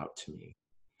stood out to me?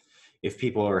 If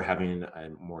people are having a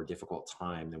more difficult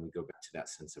time, then we go back to that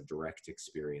sense of direct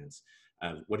experience.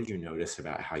 What did you notice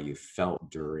about how you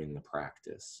felt during the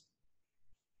practice?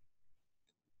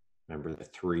 Remember, the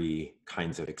three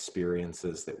kinds of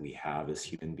experiences that we have as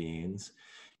human beings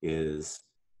is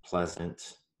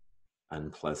pleasant,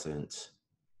 unpleasant,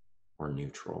 or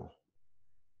neutral.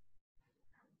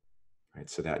 Right?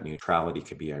 So that neutrality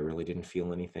could be, I really didn't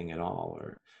feel anything at all,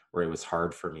 or it was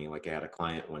hard for me. Like I had a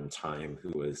client one time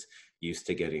who was used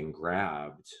to getting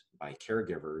grabbed by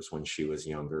caregivers when she was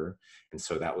younger. And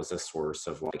so that was a source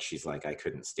of, like, she's like, I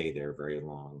couldn't stay there very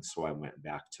long. So I went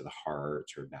back to the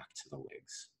heart or back to the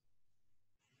legs.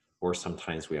 Or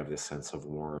sometimes we have this sense of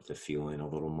warmth, of feeling a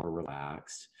little more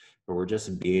relaxed, but we're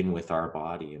just being with our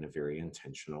body in a very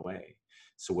intentional way.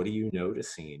 So what are you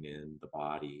noticing in the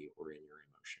body or in your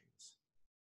emotions?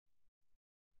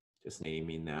 Just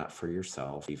naming that for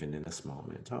yourself, even in this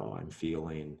moment. Oh, I'm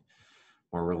feeling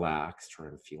more relaxed, or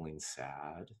I'm feeling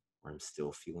sad, or I'm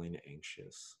still feeling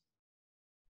anxious.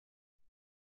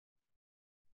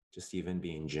 Just even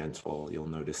being gentle, you'll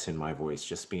notice in my voice,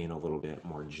 just being a little bit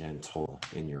more gentle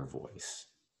in your voice.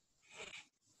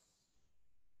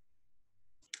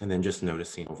 And then just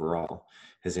noticing overall,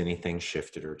 has anything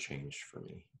shifted or changed for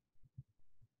me?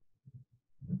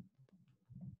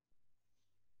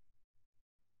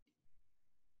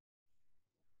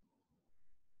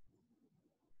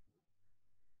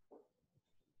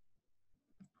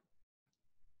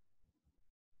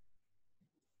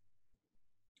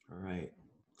 All right.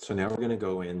 So now we're going to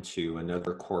go into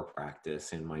another core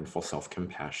practice in mindful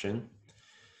self-compassion.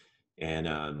 And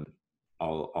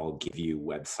I'll give you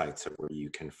websites of where you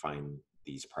can find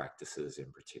these practices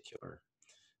in particular.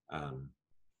 Um,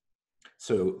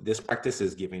 so this practice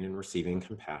is giving and receiving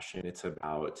compassion. It's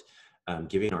about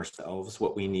giving ourselves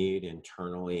what we need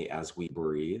internally as we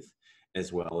breathe,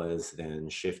 as well as then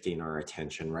shifting our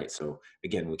attention, right? So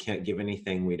again, we can't give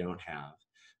anything we don't have.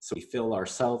 So we fill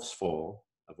ourselves full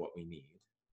of what we need.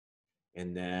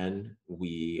 And then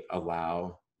we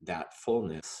allow that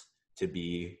fullness to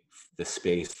be the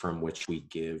space from which we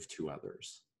give to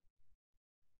others,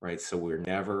 right? So we're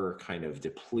never kind of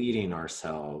depleting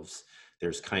ourselves.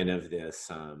 There's kind of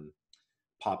this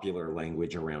popular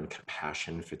language around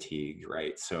compassion fatigue,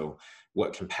 right? So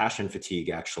what compassion fatigue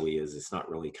actually is, it's not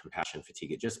really compassion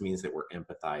fatigue. It just means that we're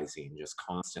empathizing just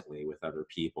constantly with other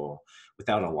people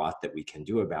without a lot that we can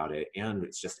do about it. And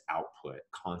it's just output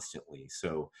constantly.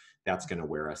 So that's going to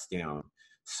wear us down.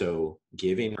 So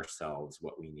giving ourselves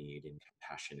what we need in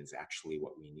compassion is actually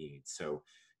what we need. So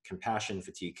compassion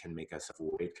fatigue can make us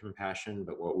avoid compassion,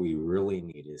 but what we really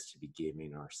need is to be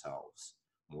giving ourselves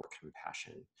more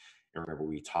compassion. And remember,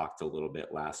 we talked a little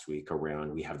bit last week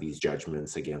around we have these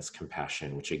judgments against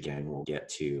compassion, which again, we'll get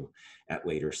to at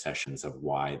later sessions of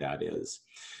why that is.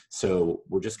 So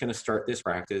we're just going to start this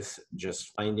practice,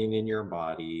 just finding in your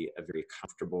body a very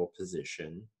comfortable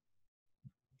position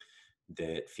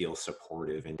that feels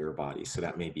supportive in your body. So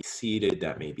that may be seated,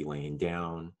 that may be laying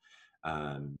down,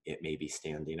 it may be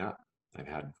standing up. I've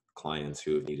had clients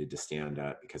who have needed to stand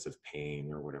up because of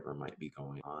pain or whatever might be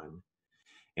going on.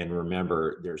 And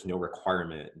remember, there's no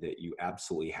requirement that you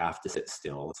absolutely have to sit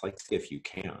still. It's like if you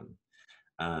can.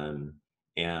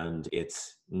 And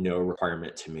it's no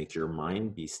requirement to make your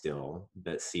mind be still,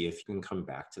 but see if you can come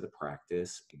back to the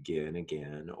practice again,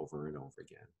 over and over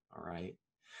again. All right.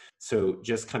 So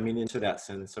just coming into that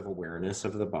sense of awareness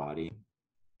of the body,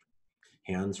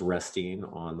 hands resting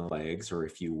on the legs, or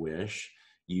if you wish,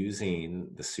 using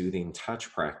the soothing touch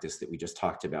practice that we just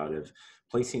talked about of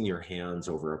placing your hands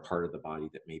over a part of the body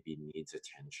that maybe needs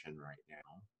attention right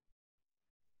now.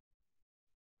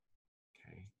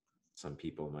 Okay. Some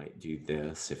people might do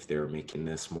this if they're making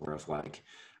this more of like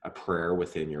a prayer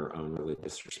within your own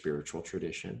religious or spiritual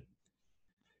tradition.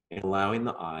 And allowing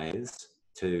the eyes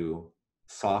to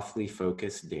softly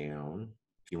focus down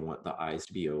if you want the eyes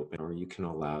to be open, or you can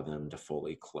allow them to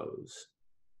fully close.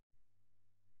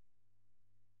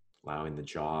 Allowing the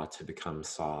jaw to become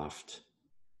soft,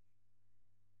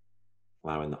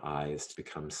 allowing the eyes to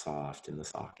become soft in the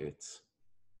sockets,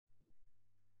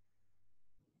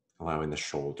 allowing the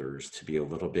shoulders to be a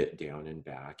little bit down and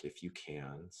back if you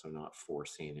can, so not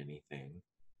forcing anything,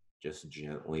 just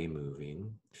gently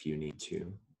moving if you need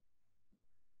to.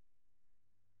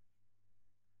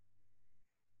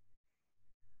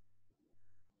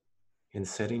 And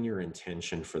setting your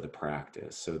intention for the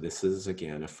practice. So this is,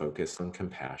 again, a focus on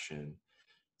compassion.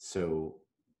 So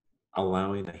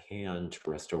allowing the hand to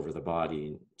rest over the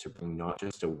body to bring not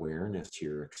just awareness to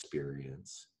your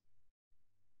experience,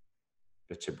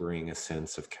 but to bring a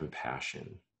sense of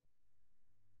compassion,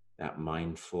 that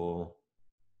mindful,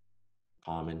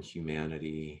 common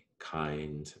humanity,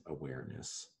 kind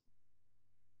awareness.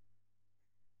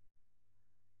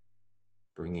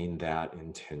 Bringing that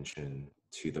intention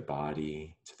to the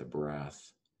body, to the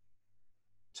breath,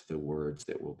 to the words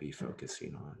that we'll be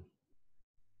focusing on.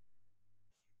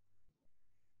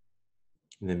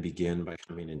 And then begin by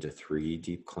coming into 3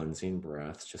 deep cleansing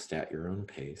breaths, just at your own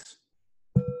pace.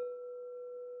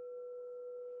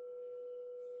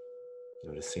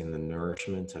 Noticing the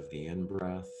nourishment of the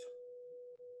in-breath,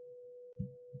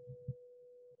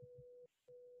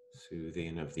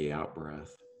 soothing of the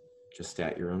out-breath, just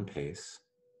at your own pace.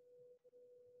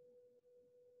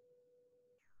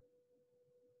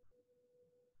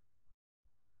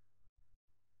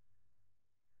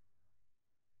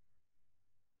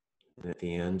 And at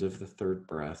the end of the 3rd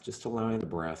breath, just allowing the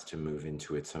breath to move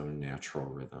into its own natural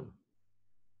rhythm.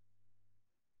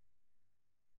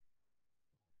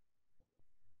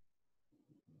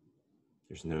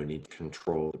 There's no need to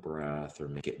control the breath or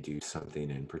make it do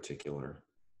something in particular.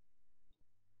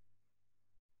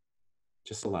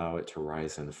 Just allow it to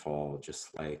rise and fall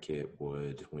just like it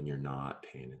would when you're not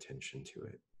paying attention to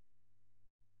it.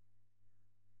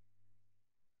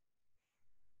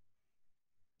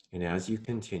 And as you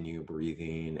continue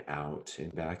breathing out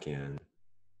and back in,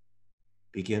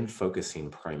 begin focusing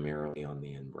primarily on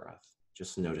the in-breath,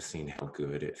 just noticing how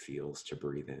good it feels to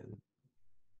breathe in.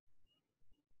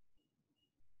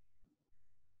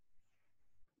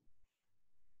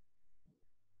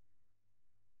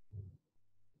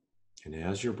 And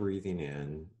as you're breathing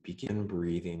in, begin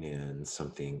breathing in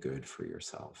something good for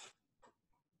yourself.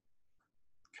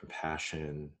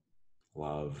 Compassion,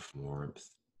 love, warmth,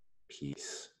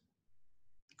 peace,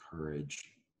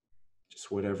 courage, just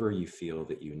whatever you feel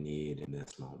that you need in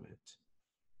this moment.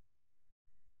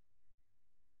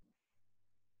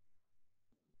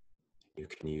 You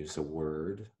can use a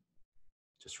word,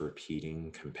 just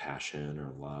repeating compassion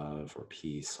or love or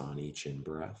peace on each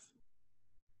in-breath.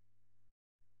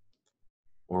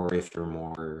 Or if you're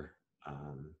more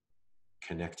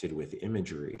connected with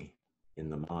imagery in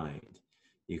the mind,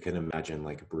 you can imagine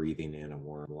like breathing in a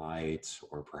warm light,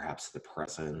 or perhaps the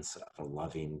presence of a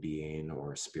loving being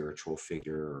or a spiritual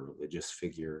figure or religious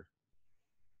figure,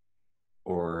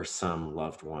 or some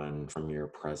loved one from your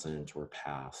present or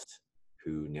past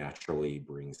who naturally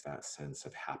brings that sense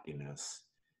of happiness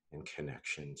and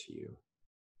connection to you.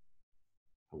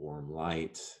 A warm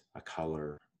light, a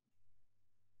color,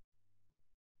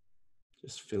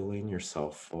 just filling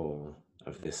yourself full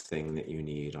of this thing that you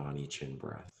need on each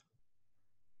in-breath.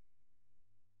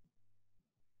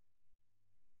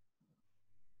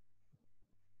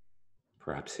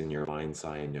 Perhaps in your mind's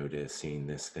eye, noticing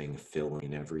this thing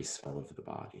filling every cell of the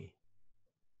body.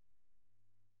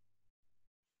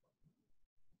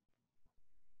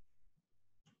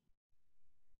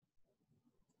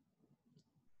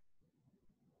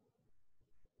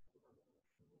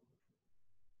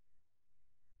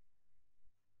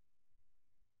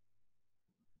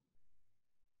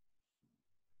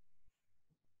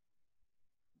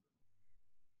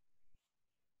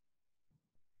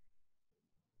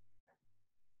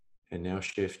 And now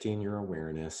shifting your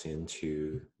awareness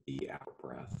into the out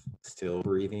breath, still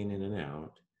breathing in and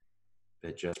out,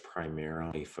 but just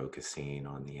primarily focusing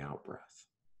on the out breath.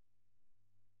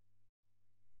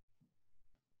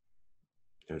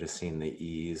 Noticing the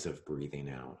ease of breathing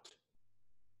out.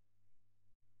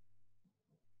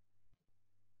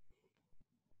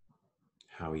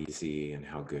 How easy and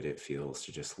how good it feels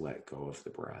to just let go of the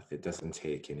breath. It doesn't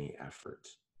take any effort.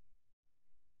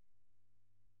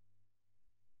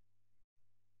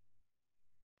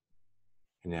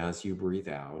 And as you breathe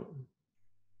out,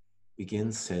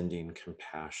 begin sending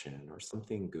compassion or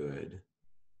something good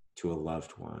to a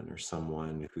loved one or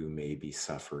someone who may be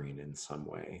suffering in some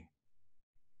way.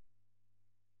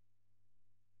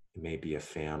 It may be a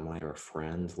family or a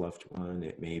friend, loved one.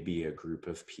 It may be a group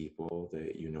of people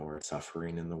that you know are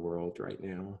suffering in the world right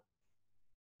now.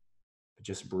 But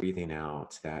just breathing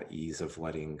out that ease of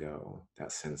letting go,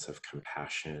 that sense of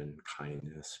compassion,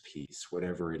 kindness, peace,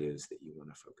 whatever it is that you want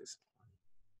to focus on.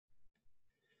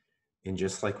 And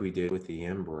just like we did with the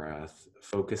in-breath,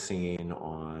 focusing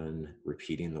on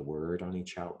repeating the word on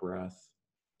each out-breath,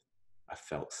 a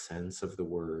felt sense of the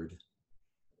word,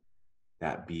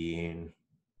 that being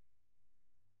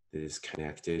that is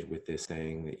connected with this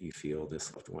thing that you feel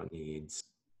this loved one needs,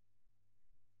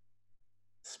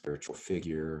 spiritual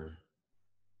figure,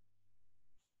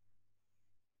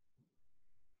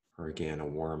 or again, a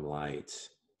warm light.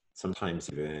 Sometimes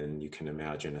even you can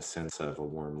imagine a sense of a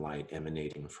warm light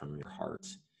emanating from your heart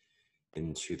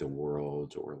into the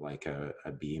world, or like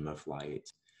a beam of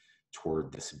light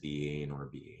toward this being or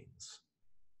beings.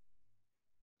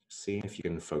 See if you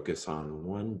can focus on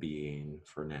one being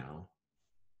for now.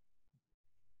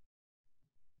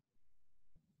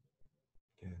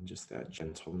 Again, just that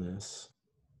gentleness.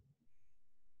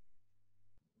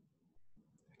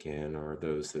 Again, or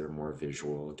those that are more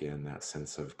visual, again, that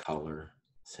sense of color,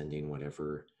 sending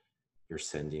whatever you're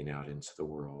sending out into the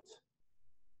world.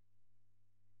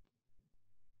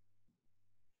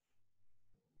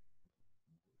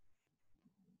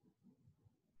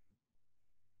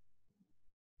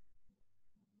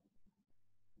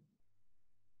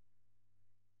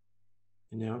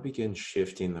 And now begin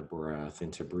shifting the breath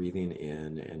into breathing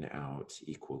in and out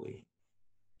equally,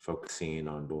 focusing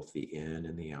on both the in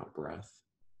and the out breath.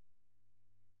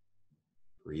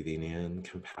 Breathing in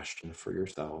compassion for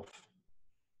yourself.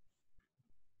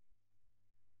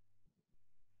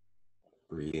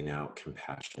 Breathing out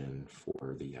compassion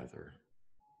for the other.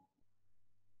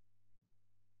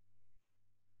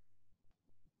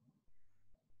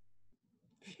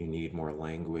 If you need more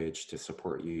language to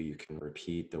support you, you can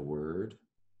repeat the word.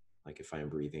 Like if I'm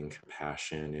breathing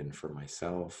compassion in for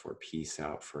myself or peace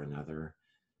out for another,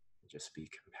 just be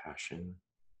compassion,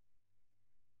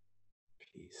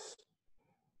 peace,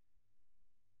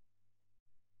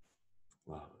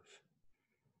 love,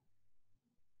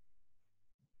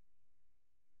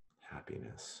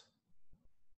 happiness,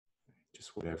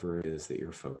 just whatever it is that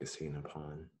you're focusing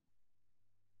upon.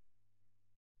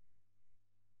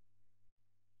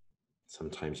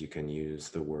 Sometimes you can use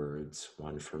the words,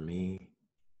 one for me,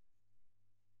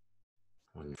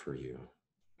 one for you,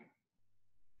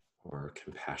 or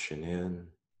compassion in,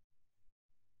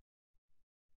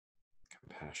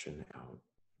 compassion out.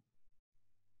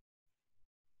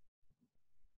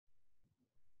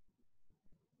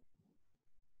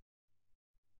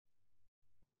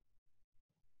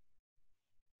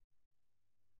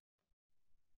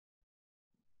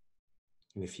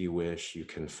 And if you wish, you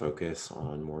can focus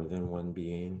on more than one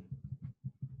being,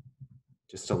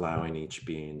 just allowing each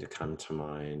being to come to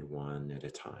mind one at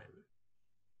a time.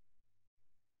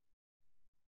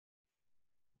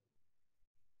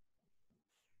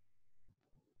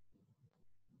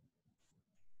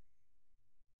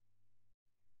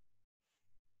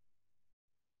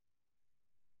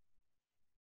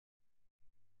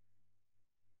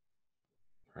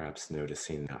 Perhaps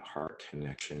noticing that heart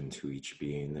connection to each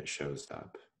being that shows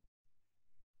up.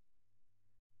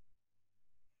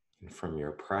 And from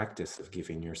your practice of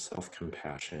giving yourself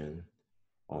compassion,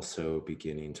 also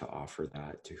beginning to offer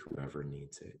that to whoever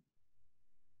needs it.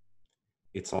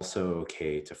 It's also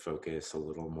okay to focus a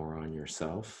little more on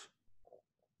yourself.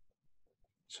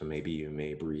 So maybe you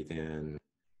may breathe in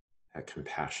that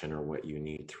compassion or what you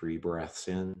need 3 breaths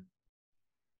in,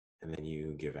 and then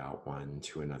you give out 1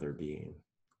 to another being.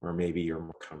 Or maybe you're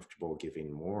more comfortable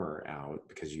giving more out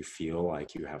because you feel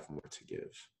like you have more to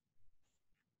give.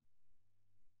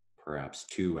 Perhaps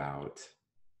 2 out,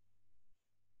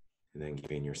 and then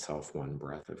giving yourself 1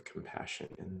 breath of compassion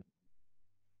in.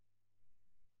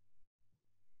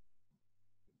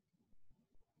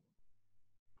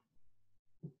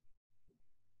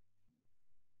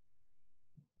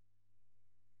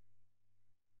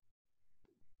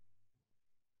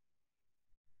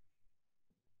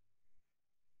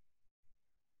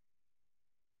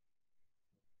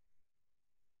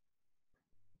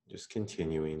 Just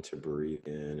continuing to breathe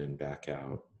in and back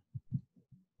out.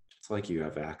 It's like you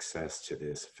have access to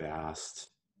this vast,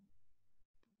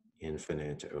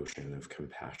 infinite ocean of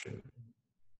compassion.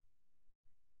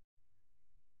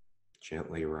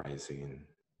 Gently rising,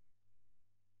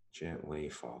 gently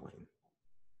falling.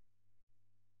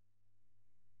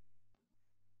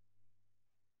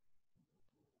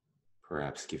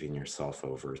 Perhaps giving yourself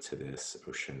over to this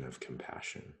ocean of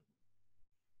compassion.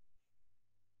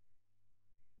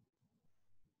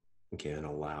 Again,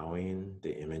 allowing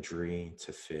the imagery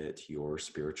to fit your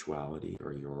spirituality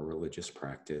or your religious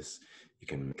practice. You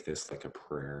can make this like a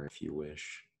prayer if you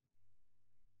wish,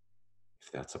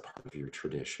 if that's a part of your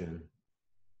tradition.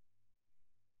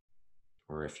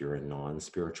 Or if you're a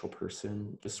non-spiritual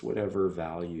person, just whatever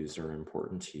values are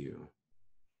important to you.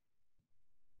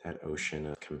 That ocean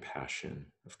of compassion,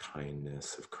 of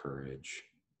kindness, of courage.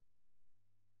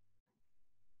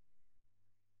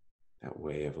 That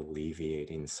way of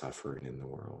alleviating suffering in the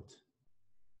world.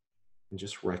 And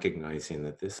just recognizing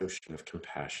that this ocean of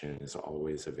compassion is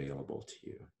always available to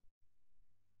you.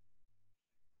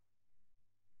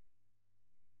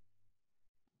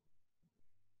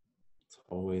 It's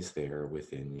always there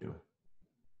within you.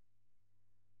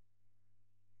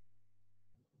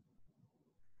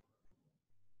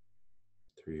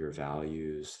 Through your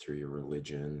values, through your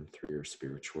religion, through your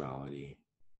spirituality.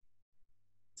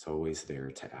 It's always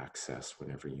there to access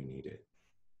whenever you need it.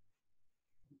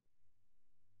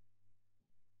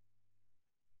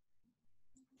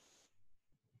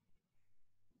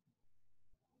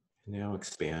 And now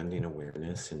expanding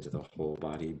awareness into the whole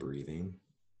body breathing.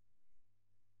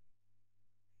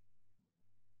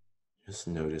 Just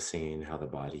noticing how the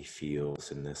body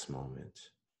feels in this moment.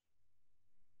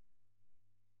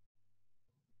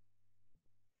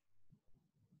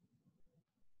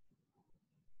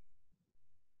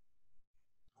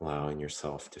 Allowing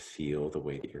yourself to feel the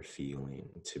way that you're feeling,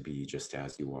 to be just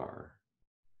as you are,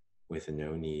 with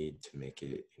no need to make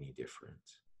it any different.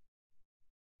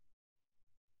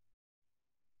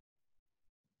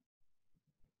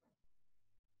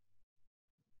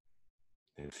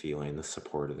 And feeling the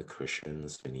support of the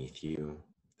cushions beneath you,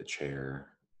 the chair,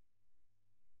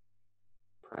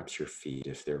 perhaps your feet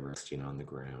if they're resting on the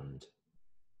ground.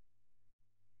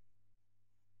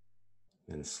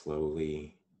 Then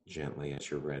slowly, gently as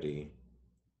you're ready,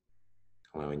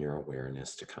 allowing your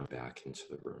awareness to come back into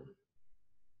the room.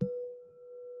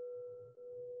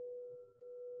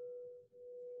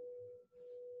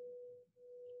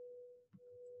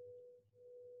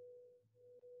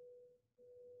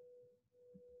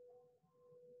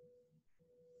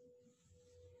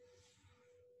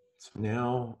 So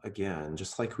now, again,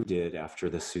 just like we did after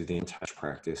the soothing touch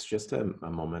practice, just a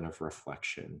moment of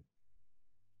reflection.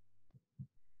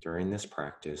 During this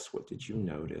practice, what did you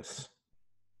notice?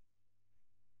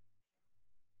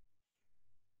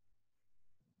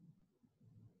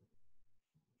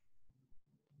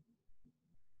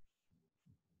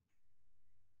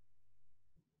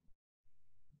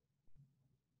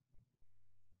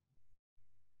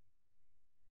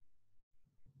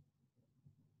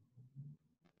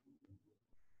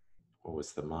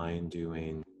 was the mind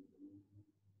doing?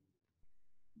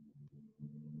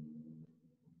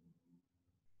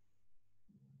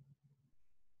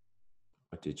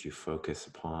 What did you focus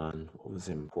upon? What was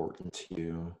important to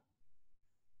you?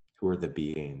 Who are the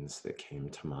beings that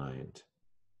came to mind?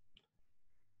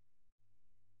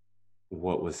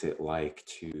 What was it like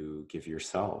to give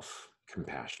yourself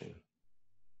compassion?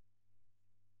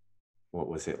 What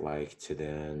was it like to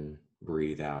then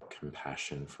breathe out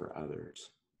compassion for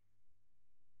others?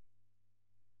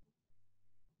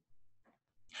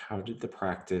 How did the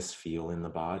practice feel in the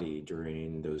body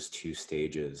during those two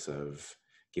stages of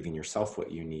giving yourself what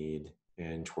you need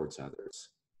and towards others?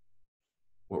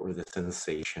 What were the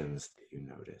sensations that you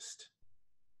noticed?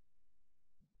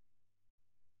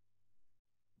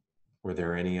 Were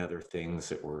there any other things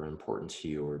that were important to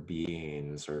you, or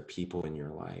beings or people in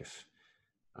your life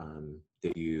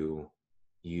that you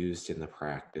used in the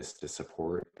practice to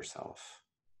support yourself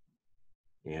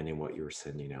and in what you were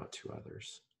sending out to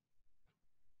others?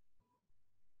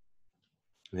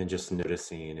 And then just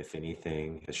noticing if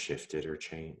anything has shifted or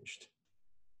changed.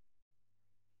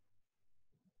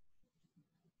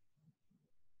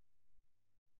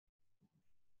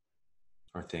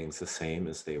 Are things the same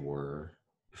as they were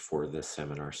before the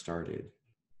seminar started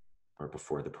or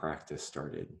before the practice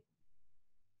started?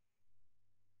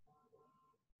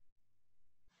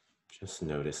 Just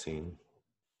noticing.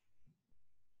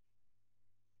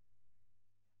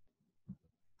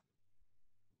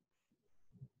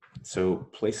 So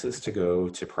places to go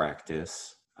to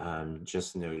practice,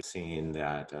 just noticing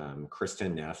that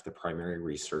Kristen Neff, the primary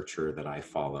researcher that I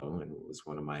follow and was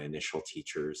one of my initial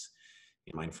teachers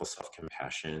in mindful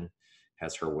self-compassion,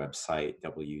 has her website,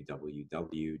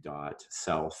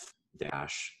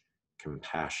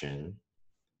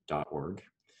 www.self-compassion.org.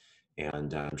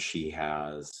 And she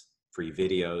has free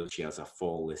videos. She has a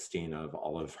full listing of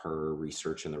all of her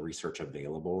research and the research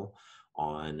available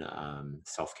on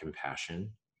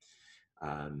self-compassion.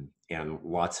 And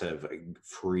lots of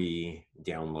free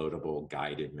downloadable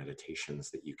guided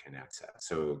meditations that you can access.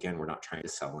 So again, we're not trying to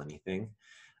sell anything.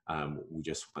 We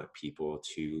just want people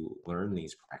to learn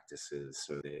these practices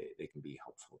so they can be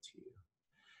helpful to you.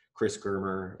 Chris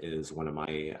Germer is one of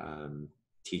my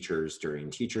teachers during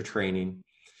teacher training.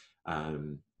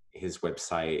 His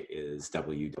website is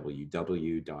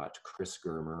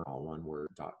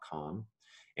www.chrisgermer.com.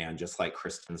 And just like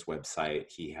Kristen's website,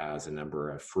 he has a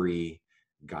number of free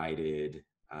guided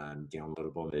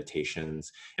downloadable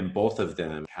meditations, and both of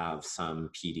them have some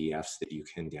PDFs that you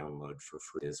can download for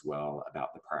free as well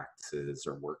about the practices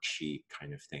or worksheet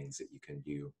kind of things that you can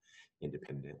do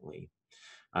independently.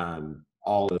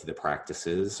 All of the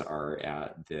practices are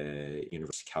at the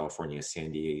University of California,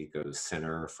 San Diego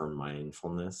Center for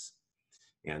Mindfulness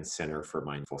and Center for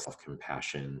Mindful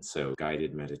Self-Compassion. So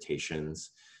guided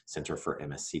meditations,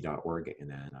 centerformsc.org, and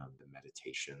then the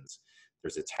meditations.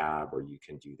 There's a tab where you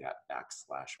can do that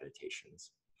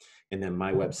 /meditations. And then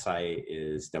my website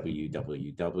is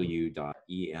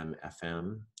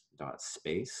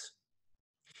www.emfm.space.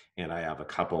 And I have a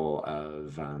couple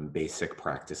of basic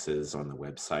practices on the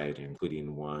website,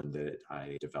 including one that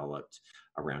I developed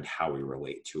around how we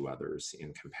relate to others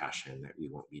in compassion that we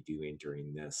won't be doing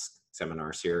during this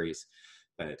seminar series.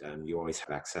 But you always have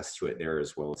access to it there,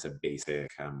 as well as a basic,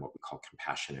 what we call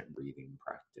compassionate breathing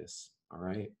practice. All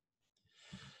right.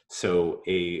 So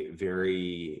a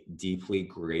very deeply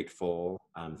grateful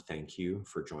thank you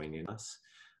for joining us.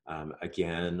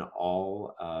 Again,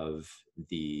 all of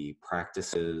the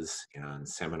practices and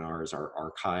seminars are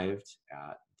archived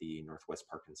at the Northwest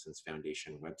Parkinson's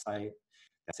Foundation website.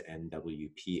 That's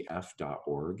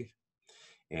nwpf.org.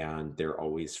 And they're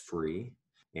always free.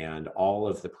 And all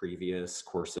of the previous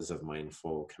courses of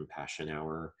Mindful Compassion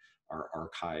Hour are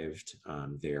archived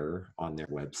there on their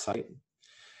website.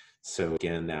 So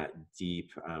again, that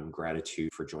deep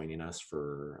gratitude for joining us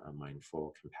for a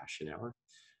Mindful Compassion Hour.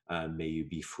 May you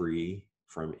be free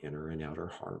from inner and outer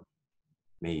harm.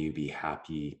 May you be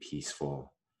happy,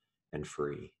 peaceful, and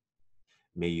free.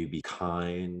 May you be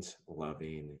kind,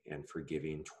 loving, and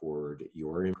forgiving toward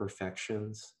your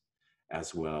imperfections,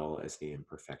 as well as the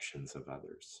imperfections of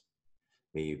others.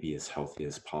 May you be as healthy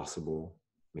as possible.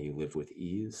 May you live with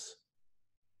ease.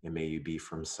 And may you be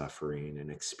from suffering and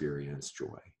experience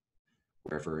joy,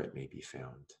 wherever it may be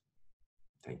found.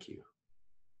 Thank you.